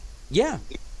 Yeah.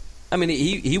 I mean,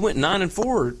 he went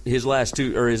 9-4 his last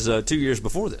 2 years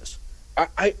before this.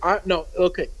 No,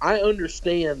 okay. I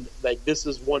understand like this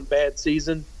is one bad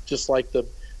season, just like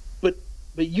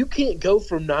but you can't go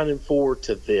from 9-4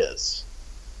 to this.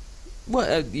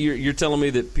 Well, you're telling me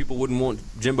that people wouldn't want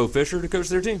Jimbo Fisher to coach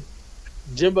their team?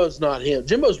 Jimbo's not him.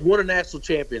 Jimbo's won a national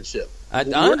championship. I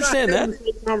understand that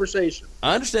conversation.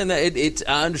 I understand that.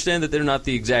 I understand that they're not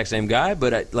the exact same guy,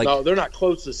 but no, they're not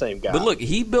close to the same guy. But look,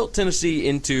 he built Tennessee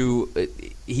into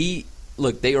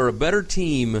they are a better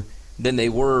team than they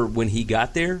were when he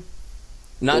got there.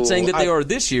 Not saying that they are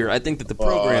this year. I think that the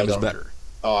program is better.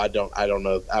 Oh, I don't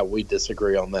know. We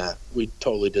disagree on that. We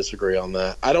totally disagree on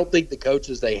that. I don't think the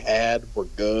coaches they had were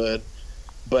good,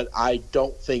 but I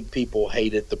don't think people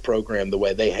hated the program the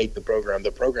way they hate the program.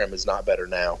 The program is not better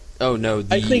now. Oh no,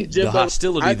 the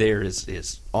hostility there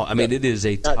is. I mean, it is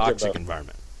a toxic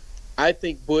environment. I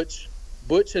think Butch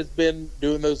has been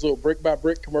doing those little brick by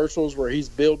brick commercials where he's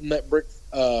building that brick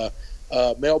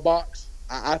mailbox.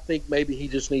 I think maybe he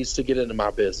just needs to get into my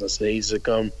business. He needs to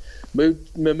come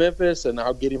move to Memphis, and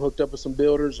I'll get him hooked up with some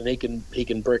builders, and he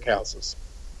can brick houses.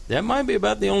 That might be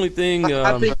about the only thing.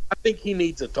 I think he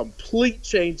needs a complete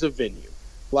change of venue.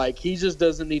 Like, he just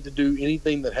doesn't need to do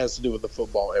anything that has to do with the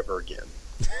football ever again.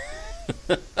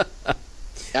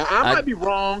 Now, I might be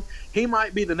wrong. He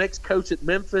might be the next coach at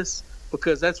Memphis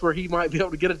because that's where he might be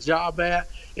able to get a job at,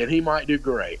 and he might do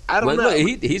great. I don't know.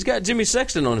 Look, he's got Jimmy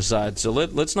Sexton on his side, so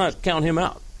let's not count him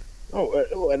out.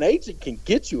 Oh, an agent can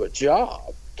get you a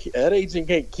job. That agent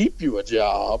can't keep you a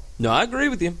job. No, I agree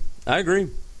with you. I agree.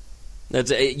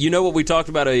 That's what we talked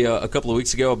about a couple of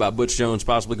weeks ago about Butch Jones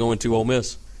possibly going to Ole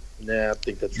Miss. Nah, I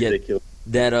think that's ridiculous.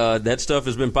 That stuff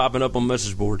has been popping up on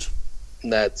message boards.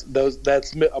 That's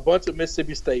a bunch of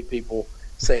Mississippi State people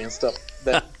saying stuff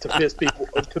that to piss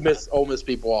Ole Miss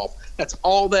people off. That's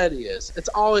all that is. It's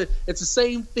the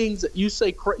same things that you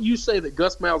say. You say that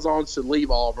Gus Malzahn should leave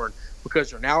Auburn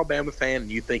because you're an Alabama fan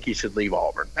and you think he should leave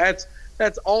Auburn. That's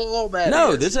all that is.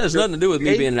 No, this has nothing to do with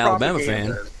me being an Alabama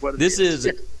fan. This is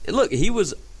look,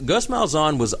 Gus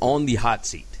Malzahn was on the hot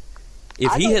seat.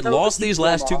 If he had lost these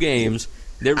last two games,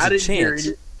 there was a chance.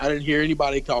 I didn't hear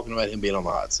anybody talking about him being on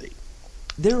the hot seat.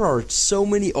 There are so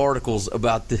many articles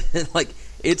about this. Like,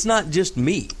 it's not just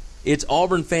me. It's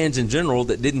Auburn fans in general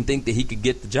that didn't think that he could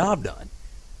get the job done.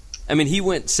 I mean, he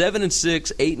went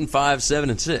 7-6, 8-5,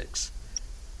 7-6.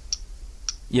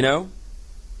 You know?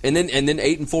 And then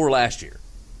 8-4 last year.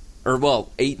 Or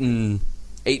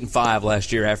 8-5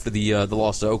 last year after the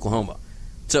loss to Oklahoma.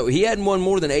 So he hadn't won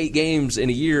more than 8 games in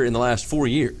a year in the last 4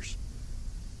 years.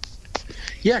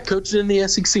 Yeah, coaching in the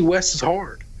SEC West is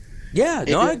hard. Yeah,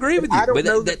 no, I agree with you. I don't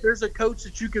know that there's a coach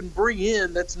that you can bring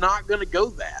in that's not going to go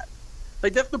that.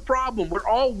 Like, that's the problem. We're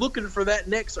all looking for that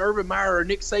next Urban Meyer or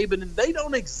Nick Saban, and they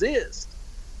don't exist.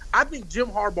 I think Jim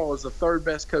Harbaugh is the third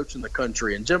best coach in the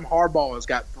country, and Jim Harbaugh has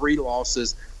got 3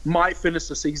 losses, might finish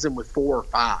the season with 4 or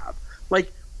 5.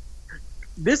 Like,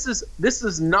 this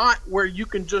is not where you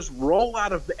can just roll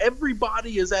out of.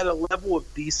 Everybody is at a level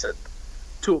of decent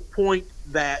to a point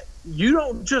that you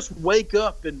don't just wake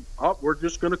up and, we're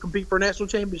just going to compete for a national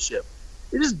championship.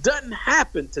 It just doesn't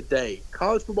happen today.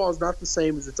 College football is not the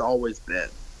same as it's always been.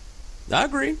 I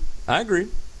agree.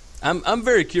 I'm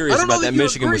very curious about that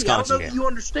Michigan-Wisconsin game. I don't know that you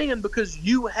understand because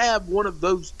you have one of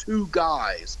those 2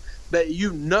 guys that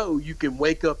you can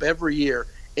wake up every year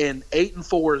and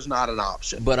 8-4 is not an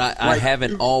option. But I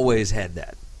haven't always had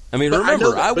that. I mean,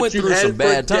 remember, I went through some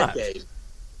bad times.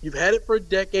 You've had it for a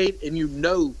decade, and you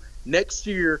know next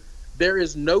year there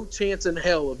is no chance in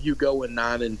hell of you going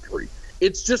 9-3.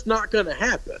 It's just not going to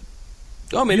happen.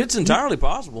 I mean, it's entirely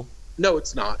possible. No,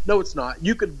 it's not.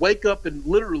 You could wake up and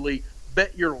literally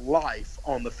bet your life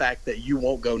on the fact that you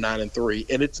won't go 9-3,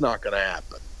 and it's not going to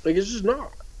happen. Like, it's just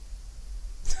not.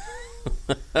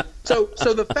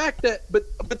 So the fact that,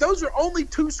 but those are only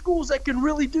 2 schools that can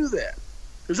really do that.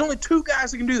 There's only 2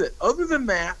 guys that can do that. Other than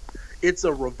that, it's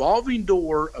a revolving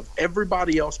door of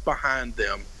everybody else behind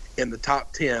them in the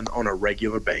top 10 on a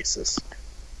regular basis.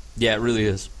 Yeah, it really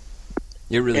is.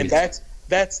 It really is. And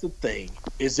that's the thing,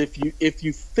 is if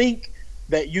you think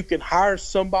that you can hire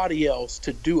somebody else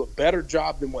to do a better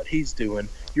job than what he's doing,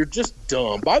 you're just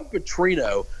dumb. Bobby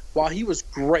Petrino, while he was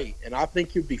great, and I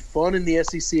think he'd be fun in the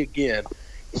SEC again,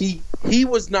 he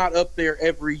was not up there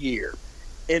every year.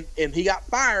 And he got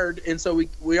fired, and so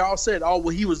we all said, oh,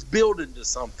 well, he was building to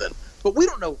something. But we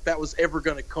don't know if that was ever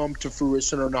going to come to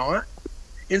fruition or not.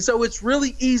 And so it's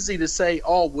really easy to say,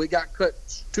 oh, we got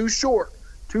cut too short,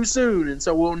 too soon, and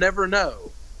so we'll never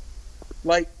know.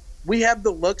 Like, we have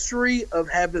the luxury of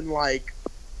having, like,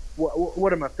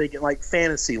 what am I thinking? Like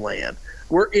Fantasyland.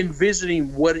 We're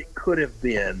envisioning what it could have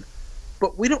been,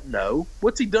 but we don't know.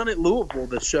 What's he done at Louisville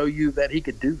to show you that he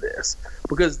could do this?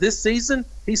 Because this season,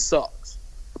 he sucks.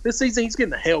 This season, he's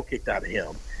getting the hell kicked out of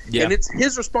him. Yeah. And it's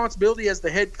his responsibility as the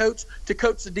head coach to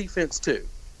coach the defense too.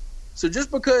 So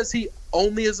just because he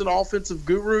only is an offensive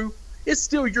guru, it's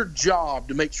still your job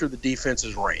to make sure the defense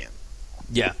is ran.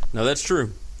 Yeah, no, that's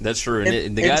true. That's true.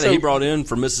 And the guy that he brought in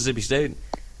from Mississippi State,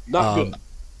 not good.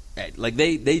 Like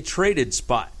they traded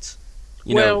spots.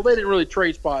 They didn't really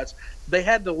trade spots. They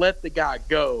had to let the guy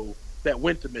go that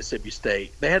went to Mississippi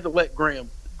State. They had to let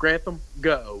Grantham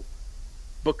go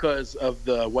because of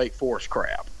the Wake Forest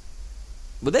crap.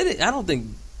 But I don't think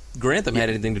Grantham had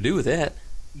anything to do with that.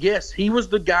 Yes, he was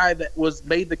the guy that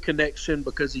made the connection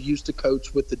because he used to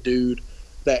coach with the dude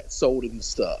that sold him the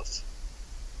stuff.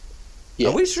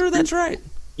 Yes. Are we sure that's right?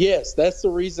 Yes, that's the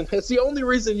reason. That's the only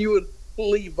reason you would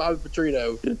leave Bobby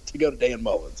Petrino to go to Dan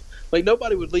Mullins. Like,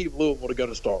 nobody would leave Louisville to go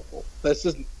to Starkville. That's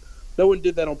just – no one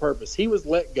did that on purpose. He was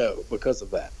let go because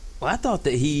of that. Well, I thought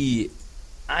that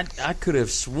I could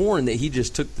have sworn that he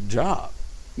just took the job.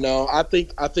 No, I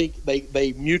think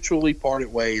they mutually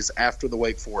parted ways after the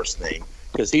Wake Forest thing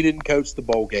because he didn't coach the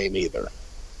bowl game either.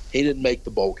 He didn't make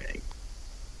the bowl game.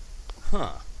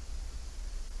 Huh.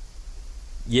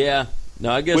 Yeah.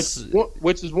 No, I guess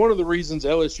which is one of the reasons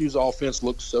LSU's offense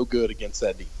looked so good against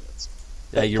that defense.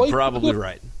 Yeah, you're probably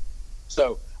right.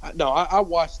 So, I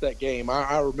watched that game.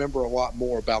 I remember a lot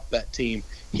more about that team.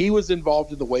 He was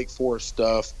involved in the Wake Forest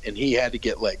stuff, and he had to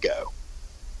get let go.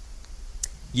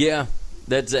 Yeah,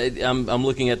 that's. I'm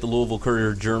looking at the Louisville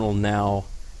Courier-Journal now,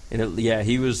 and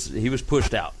he was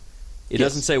pushed out. It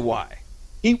doesn't say why.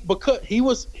 Because he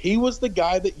was the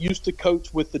guy that used to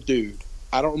coach with the dude.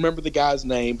 I don't remember the guy's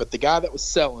name, but the guy that was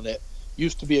selling it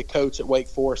used to be a coach at Wake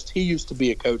Forest. He used to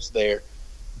be a coach there.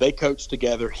 They coached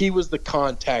together. He was the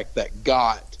contact that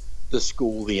got the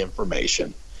school the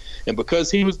information. And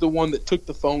because he was the one that took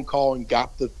the phone call and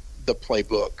got the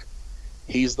playbook,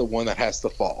 he's the one that has to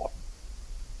fall.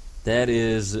 That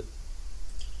is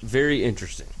very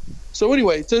interesting. So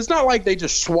anyway, it's not like they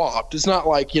just swapped. It's not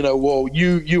like,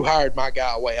 you hired my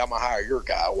guy away, I'm going to hire your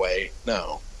guy away.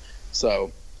 No.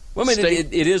 So... Well, I mean,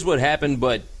 it is what happened,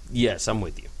 but yes, I'm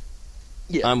with you.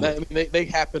 Yeah, they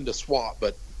happened to swap,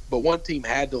 but one team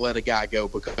had to let a guy go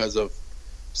because of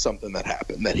something that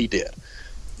happened that he did.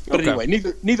 But anyway,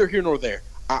 neither here nor there.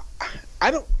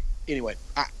 I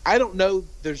don't know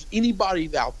there's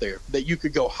anybody out there that you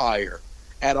could go hire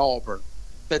at Auburn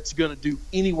that's going to do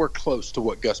anywhere close to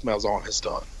what Gus Malzahn has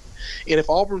done. And if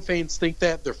Auburn fans think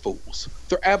that, they're fools.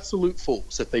 They're absolute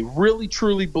fools. If they really,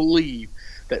 truly believe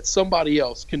that somebody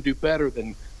else can do better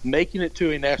than making it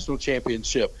to a national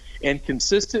championship and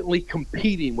consistently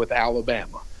competing with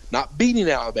Alabama, not beating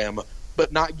Alabama,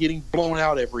 but not getting blown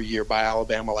out every year by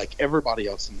Alabama like everybody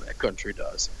else in that country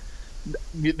does,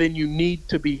 then you need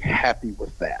to be happy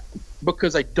with that,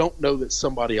 because I don't know that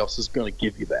somebody else is going to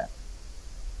give you that.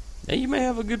 Yeah, you may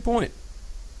have a good point.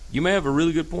 You may have a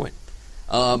really good point.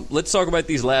 Let's talk about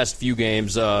these last few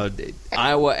games.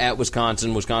 Iowa at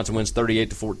Wisconsin. Wisconsin wins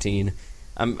 38-14.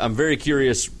 I'm very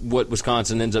curious what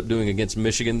Wisconsin ends up doing against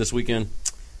Michigan this weekend.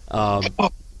 All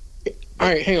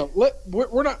right, hang on.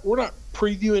 We're not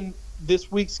previewing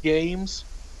this week's games,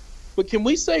 but can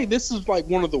we say this is like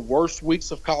one of the worst weeks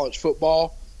of college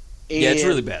football? Yeah, it's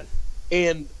really bad.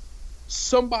 And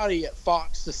somebody at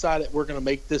Fox decided we're going to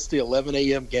make this the 11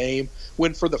 a.m. game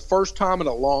when for the first time in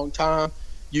a long time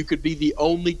you could be the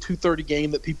only 2:30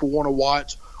 game that people want to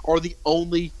watch or the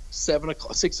only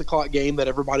 6 o'clock game that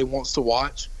everybody wants to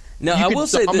watch. Now, I will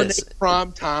say this.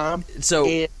 Prime time.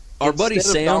 So our buddy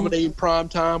Sam. Dominating prime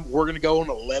time, we're going to go on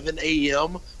 11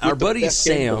 a.m. Our buddy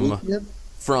Sam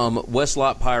from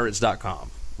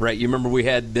WestLotPirates.com, right? You remember we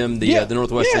had them, the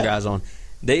Northwestern guys on.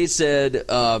 They said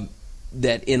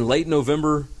that in late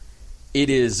November, it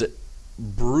is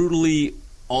brutally,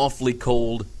 awfully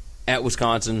cold at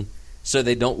Wisconsin, so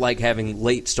they don't like having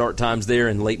late start times there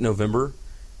in late November.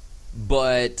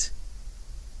 But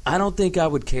I don't think I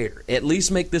would care. At least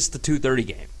make this the 2:30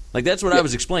 game. Like, that's what I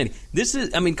was explaining. This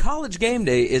is, College Game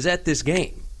Day is at this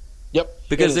game. Yep.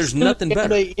 Because there's nothing better.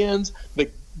 Game day ends,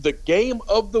 the game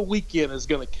of the weekend is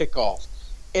going to kick off,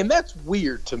 and that's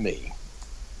weird to me.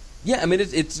 Yeah, I mean,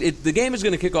 the game is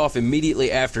going to kick off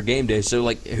immediately after game day. So,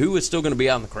 like, who is still going to be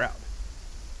out in the crowd?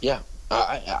 Yeah,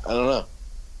 I don't know.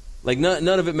 Like, none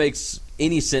of it makes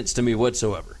any sense to me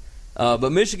whatsoever.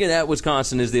 But Michigan at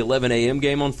Wisconsin is the 11 a.m.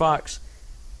 game on Fox.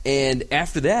 And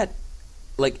after that,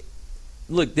 like,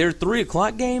 look, their 3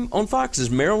 o'clock game on Fox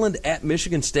is Maryland at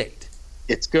Michigan State.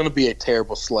 It's going to be a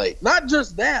terrible slate. Not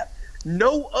just that.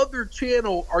 No other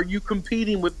channel are you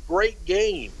competing with great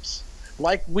games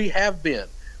like we have been.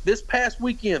 This past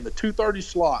weekend, the 2:30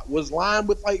 slot was lined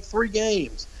with like 3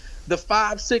 games. The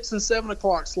 5, 6, and 7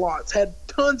 o'clock slots had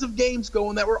tons of games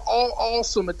going that were all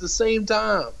awesome at the same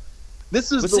time.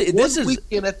 This is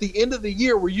weekend at the end of the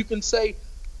year where you can say,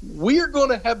 we're going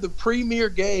to have the premier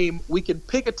game. We can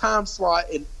pick a time slot,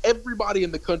 and everybody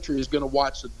in the country is going to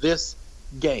watch this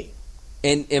game.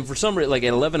 And for some reason, like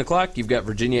at 11 o'clock, you've got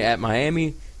Virginia at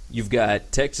Miami. You've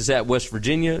got Texas at West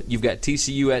Virginia. You've got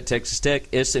TCU at Texas Tech,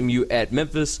 SMU at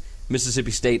Memphis,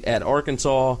 Mississippi State at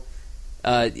Arkansas.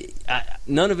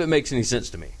 None of it makes any sense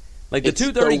to me. Like the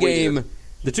 2:30 game,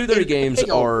 the 2:30 games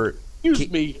are.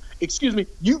 Excuse me.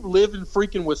 You live in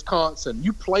freaking Wisconsin.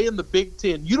 You play in the Big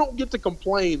Ten. You don't get to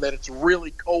complain that it's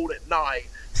really cold at night,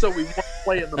 so we want to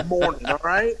play in the morning. All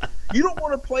right. You don't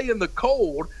want to play in the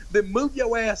cold, then move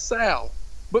your ass south.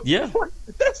 But yeah,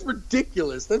 that's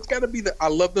ridiculous. That's got to be I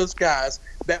love those guys.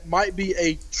 That might be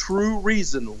a true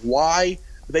reason why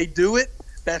they do it.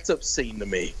 That's obscene to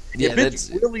me. Yeah, if it's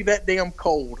really that damn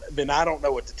cold, then I don't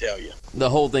know what to tell you. The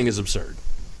whole thing is absurd.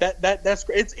 That's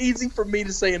it's easy for me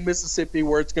to say in Mississippi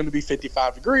where it's going to be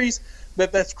 55 degrees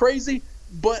that's crazy,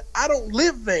 but I don't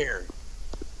live there.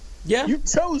 Yeah, you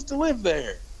chose to live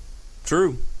there.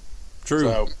 True.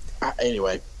 So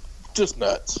anyway. Just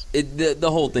nuts. The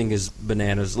whole thing is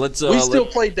bananas. We still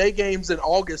play day games in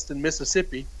August in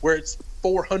Mississippi where it's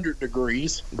 400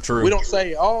 degrees. True. We don't say,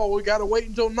 we got to wait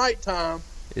until nighttime.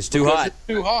 It's too hot. It's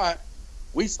too hot.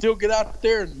 We still get out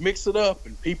there and mix it up,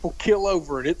 and people kill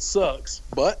over it. It sucks,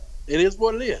 but it is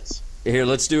what it is. Here,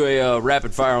 let's do a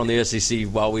rapid fire on the SEC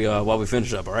while we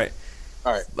finish up. All right.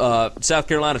 All right. South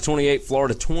Carolina 28,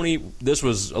 Florida 20. This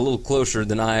was a little closer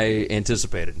than I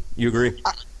anticipated. You agree?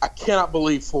 I cannot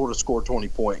believe Florida scored 20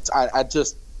 points.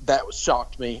 That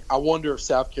shocked me. I wonder if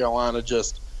South Carolina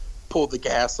just pulled the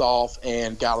gas off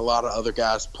and got a lot of other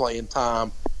guys playing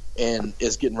time and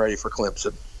is getting ready for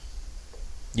Clemson.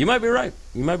 You might be right.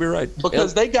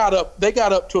 Because they got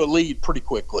up to a lead pretty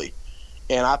quickly.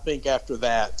 And I think after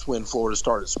that's when Florida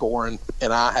started scoring,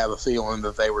 and I have a feeling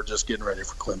that they were just getting ready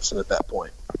for Clemson at that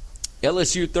point.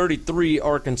 LSU 33,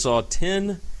 Arkansas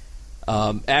 10.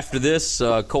 After this,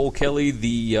 Cole Kelly,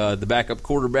 the backup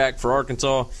quarterback for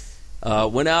Arkansas,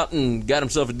 went out and got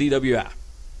himself a DWI.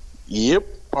 Yep,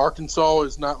 Arkansas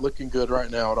is not looking good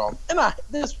right now at all. And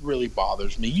this really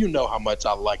bothers me. You know how much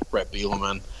I like Brett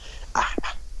Bielema.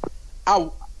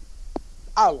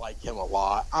 I like him a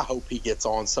lot. I hope he gets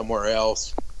on somewhere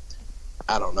else.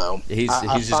 I don't know. He's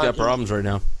just got problems right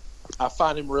now. I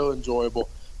find him real enjoyable.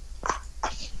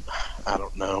 I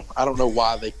don't know. I don't know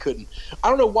why they couldn't. I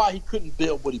don't know why he couldn't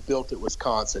build what he built at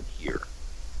Wisconsin here.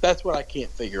 That's what I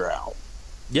can't figure out.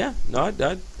 Yeah, no,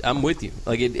 I'm with you.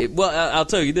 Like well, I'll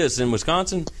tell you this: in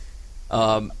Wisconsin,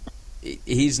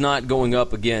 he's not going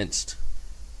up against.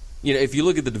 If you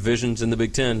look at the divisions in the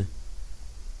Big Ten,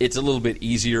 it's a little bit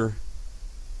easier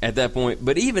at that point.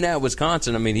 But even at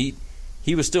Wisconsin, I mean,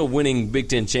 he was still winning Big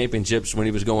Ten championships when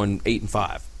he was going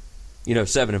 8-5,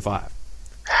 7-5.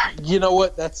 You know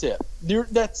what? That's it.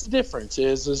 That's the difference.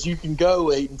 Is you can go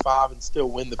 8-5 and still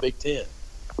win the Big Ten.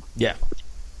 Yeah,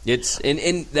 it's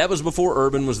and that was before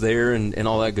Urban was there and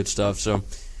all that good stuff. So,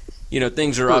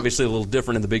 things are obviously a little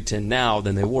different in the Big Ten now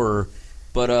than they were.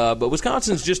 But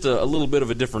Wisconsin's just a little bit of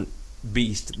a different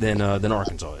beast than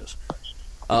Arkansas is.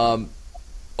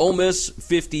 Ole Miss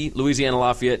 50, Louisiana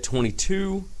Lafayette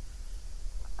 22.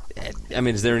 I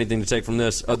mean, is there anything to take from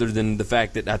this other than the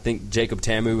fact that I think Jacob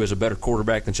Tamu is a better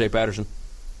quarterback than Shea Patterson?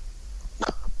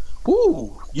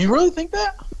 Ooh, you really think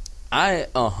that? I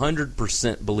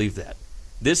 100% believe that.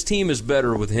 This team is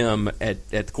better with him at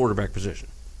the quarterback position.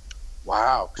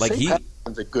 Wow. Like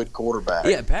Patterson's a good quarterback.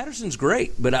 Yeah, Patterson's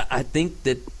great, but I think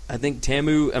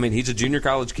Tamu, I mean, he's a junior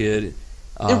college kid.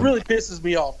 It really pisses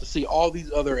me off to see all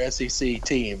these other SEC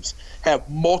teams have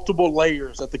multiple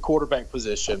layers at the quarterback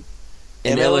position.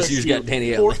 And LSU's got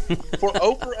Danny Allen. For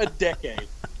over a decade,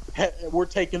 we're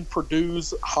taking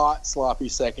Purdue's hot, sloppy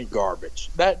second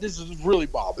garbage. This really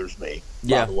bothers me,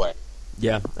 by the way.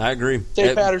 Yeah, I agree.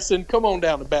 Shea Patterson, come on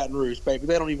down to Baton Rouge, baby.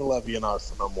 They don't even love you in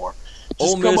Austin no more.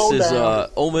 Ole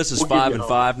Miss is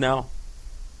 5-5 now.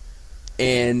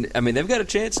 And, I mean, they've got a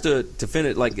chance to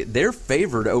finish. Like, they're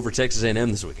favored over Texas A&M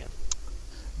this weekend.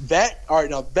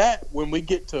 When we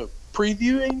get to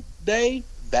previewing day,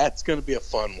 that's going to be a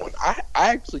fun one. I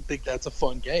actually think that's a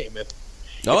fun game. If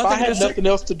I had nothing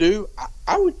else to do,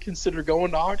 I would consider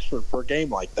going to Oxford for a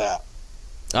game like that.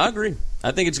 I agree.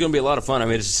 I think it's going to be a lot of fun. I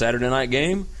mean, it's a Saturday night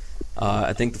game.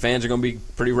 I think the fans are going to be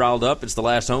pretty riled up. It's the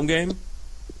last home game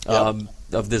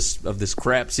of this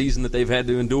crap season that they've had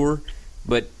to endure.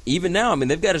 But even now, I mean,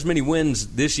 they've got as many wins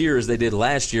this year as they did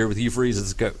last year with Hugh Freeze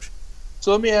as the coach.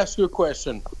 So let me ask you a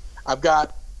question. I've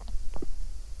got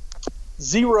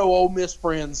 0 Ole Miss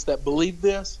friends that believe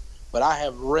this, but I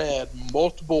have read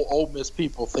multiple Ole Miss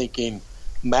people thinking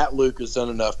Matt Luke has done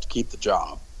enough to keep the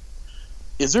job.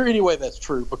 Is there any way that's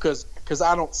true? Because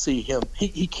I don't see him.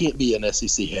 He can't be an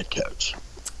SEC head coach.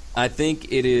 I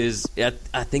think it is.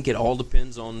 I think it all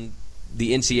depends on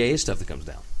the NCAA stuff that comes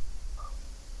down.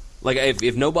 Like,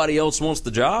 if nobody else wants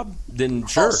the job, then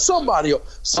sure. Oh,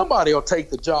 somebody will take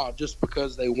the job just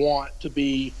because they want to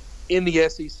be in the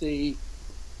SEC.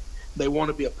 They want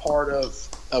to be a part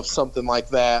of something like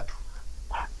that.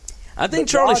 I think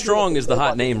Charlie Strong is the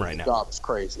hot name right now. The job is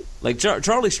crazy. Like,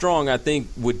 Charlie Strong, I think,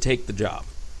 would take the job.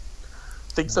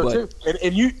 I think so, too.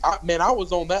 And I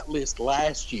was on that list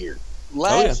last year.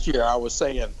 Last year, I was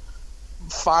saying,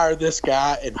 fire this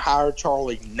guy and hire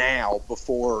Charlie now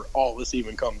before all this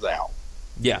even comes out.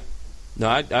 Yeah. No,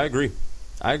 I agree.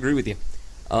 I agree with you.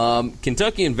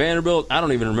 Kentucky and Vanderbilt, I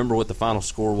don't even remember what the final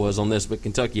score was on this, but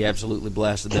Kentucky absolutely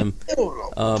blasted them.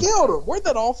 Killed them. Where'd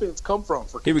that offense come from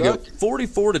for Kentucky? Here we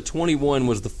go. 44-21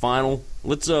 was the final.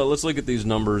 Let's look at these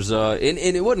numbers. And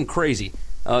it wasn't crazy.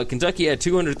 Kentucky had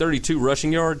 232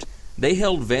 rushing yards. They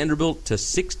held Vanderbilt to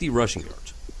 60 rushing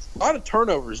yards. A lot of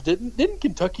turnovers. Didn't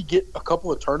Kentucky get a couple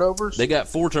of turnovers? They got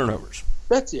 4 turnovers.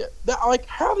 That's it.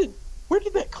 Where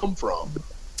did that come from?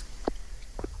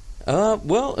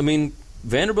 Well, I mean,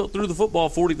 Vanderbilt threw the football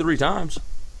 43 times.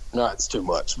 No, it's too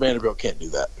much. Vanderbilt can't do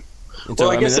that.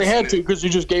 I guess they had to because you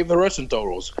just gave the rushing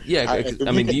totals. Yeah,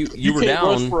 I mean, you were down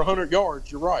rush for 100 yards.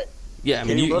 You're right. Yeah, I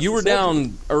mean, you were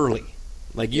down early.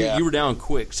 Like, you were down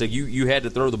quick, so you had to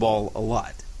throw the ball a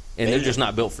lot. And they're just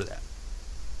not built for that.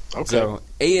 Okay. So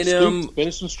A&M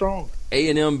finishing strong.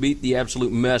 A&M beat the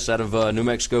absolute mess out of New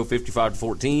Mexico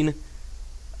 55-14.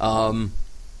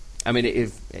 I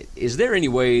mean, is there any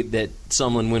way that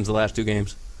Sumlin wins the last 2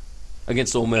 games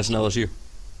against Ole Miss and LSU?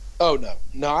 Oh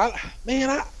no!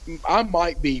 I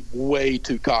might be way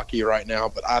too cocky right now,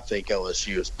 but I think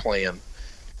LSU is playing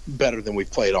better than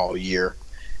we've played all year,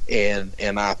 and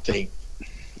I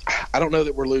don't know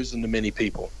that we're losing to many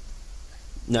people.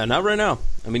 No, not right now.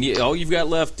 I mean, all you've got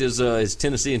left is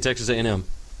Tennessee and Texas A&M.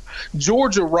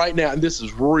 Georgia right now, and this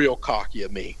is real cocky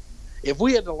of me. If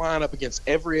we had to line up against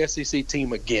every SEC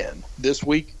team again this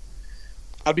week,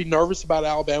 I'd be nervous about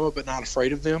Alabama but not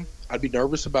afraid of them. I'd be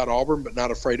nervous about Auburn but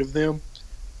not afraid of them.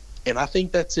 And I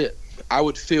think that's it.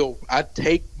 I'd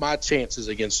take my chances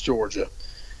against Georgia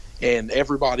and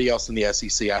everybody else in the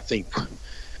SEC. I think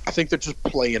they're just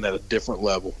playing at a different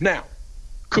level. Now,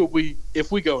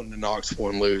 if we go into Knoxville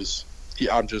and lose,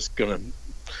 I'm just going to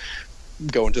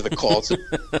go into the closet,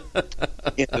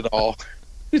 end it all.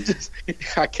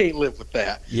 I can't live with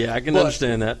that. Yeah, I can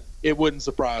understand that. It wouldn't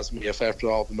surprise me if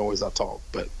after all the noise I talk.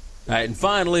 But all right, and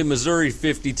finally, Missouri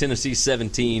 50, Tennessee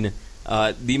 17.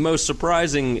 The most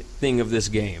surprising thing of this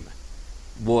game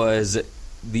was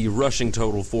the rushing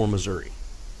total for Missouri,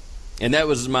 and that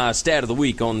was my stat of the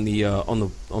week on the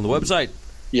website.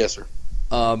 Yes, sir.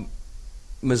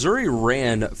 Missouri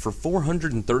ran for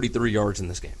 433 yards in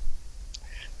this game.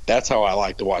 That's how I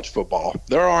like to watch football.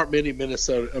 There aren't many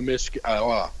Missouri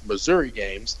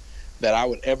games that I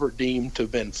would ever deem to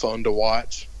have been fun to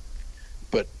watch.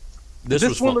 But this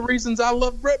was one of the reasons I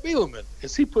love Brett Bielema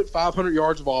is he put 500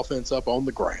 yards of offense up on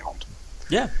the ground.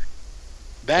 Yeah.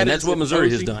 That's what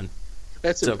Missouri has done.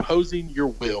 That's imposing your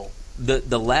will.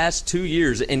 The last 2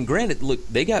 years, and granted, look,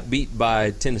 they got beat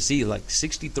by Tennessee like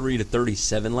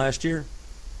 63-37 last year,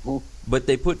 but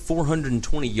they put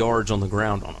 420 yards on the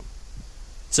ground on them.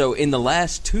 So in the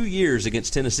last 2 years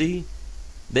against Tennessee,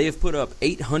 they have put up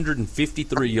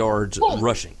 853 yards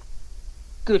rushing.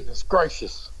 Goodness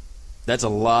gracious. That's a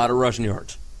lot of rushing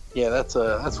yards. Yeah, that's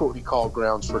what we call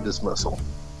grounds for dismissal.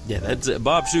 Yeah, that's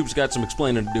Bob Shoop's got some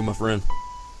explaining to do, my friend.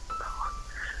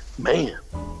 Man.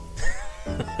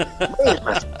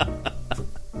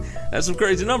 That's some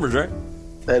crazy numbers, right?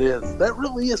 That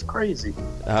really is crazy.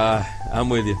 I'm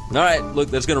with you. All right, look,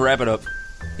 that's going to wrap it up.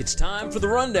 It's time for the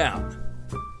rundown.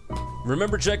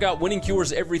 Remember, check out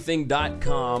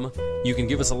winningcureseverything.com. You can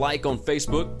give us a like on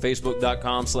Facebook,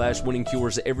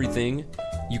 facebook.com/winningcureseverything.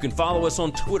 You can follow us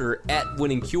on Twitter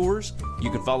 @winningcures.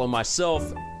 You can follow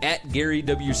myself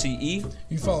 @GaryWCE.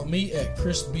 You follow me at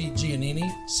Chris B.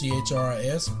 Giannini,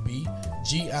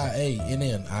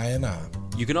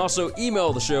 ChrisBGiannini. You can also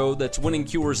email the show, that's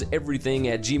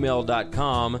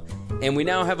winningcureseverything@gmail.com. And we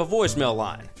now have a voicemail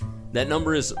line. That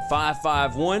number is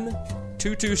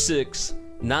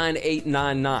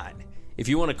 551-226-9899. If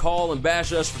you want to call and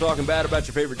bash us for talking bad about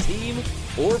your favorite team,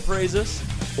 or praise us,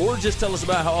 or just tell us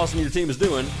about how awesome your team is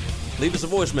doing, leave us a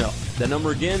voicemail. That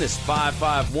number again is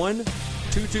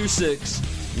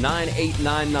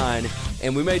 551-226-9899,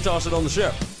 and we may toss it on the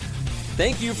show.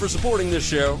 Thank you for supporting this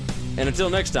show, and until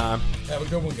next time, have a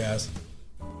good one, guys.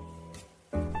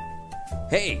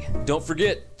 Hey, don't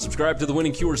forget, subscribe to the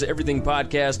Winning Cures Everything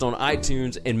podcast on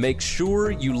iTunes and make sure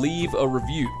you leave a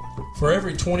review. For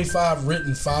every 25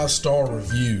 written 5-star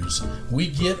reviews we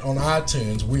get on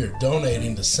iTunes, we are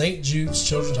donating to St. Jude's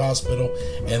Children's Hospital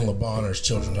and Le Bonheur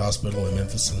Children's Hospital in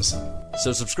Memphis, Tennessee.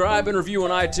 So subscribe and review on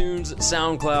iTunes,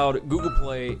 SoundCloud, Google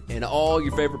Play, and all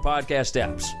your favorite podcast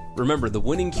apps. Remember, the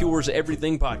Winning Cures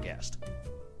Everything podcast.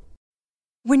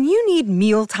 When you need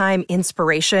mealtime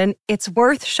inspiration, it's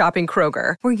worth shopping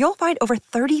Kroger, where you'll find over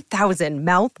 30,000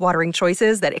 mouth-watering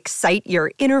choices that excite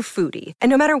your inner foodie. And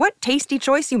no matter what tasty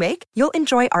choice you make, you'll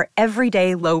enjoy our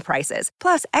everyday low prices,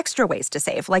 plus extra ways to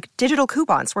save, like digital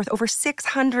coupons worth over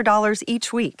 $600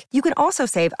 each week. You can also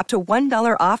save up to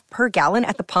 $1 off per gallon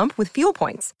at the pump with fuel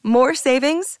points. More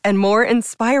savings and more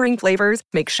inspiring flavors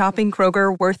make shopping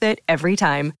Kroger worth it every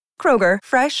time. Kroger,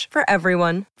 fresh for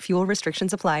everyone. Fuel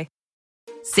restrictions apply.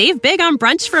 Save big on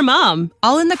brunch for mom,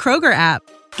 all in the Kroger app.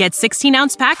 Get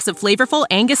 16-ounce packs of flavorful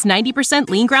Angus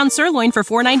 90% lean ground sirloin for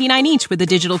 $4.99 each with a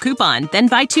digital coupon. Then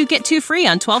buy 2, get 2 free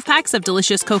on 12 packs of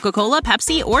delicious Coca-Cola,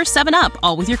 Pepsi, or 7-Up,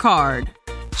 all with your card.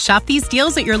 Shop these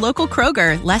deals at your local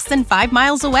Kroger, less than 5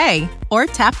 miles away. Or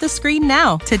tap the screen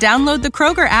now to download the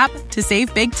Kroger app to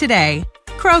save big today.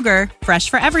 Kroger, fresh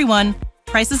for everyone.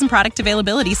 Prices and product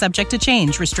availability subject to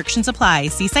change. Restrictions apply.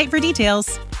 See site for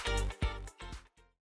details.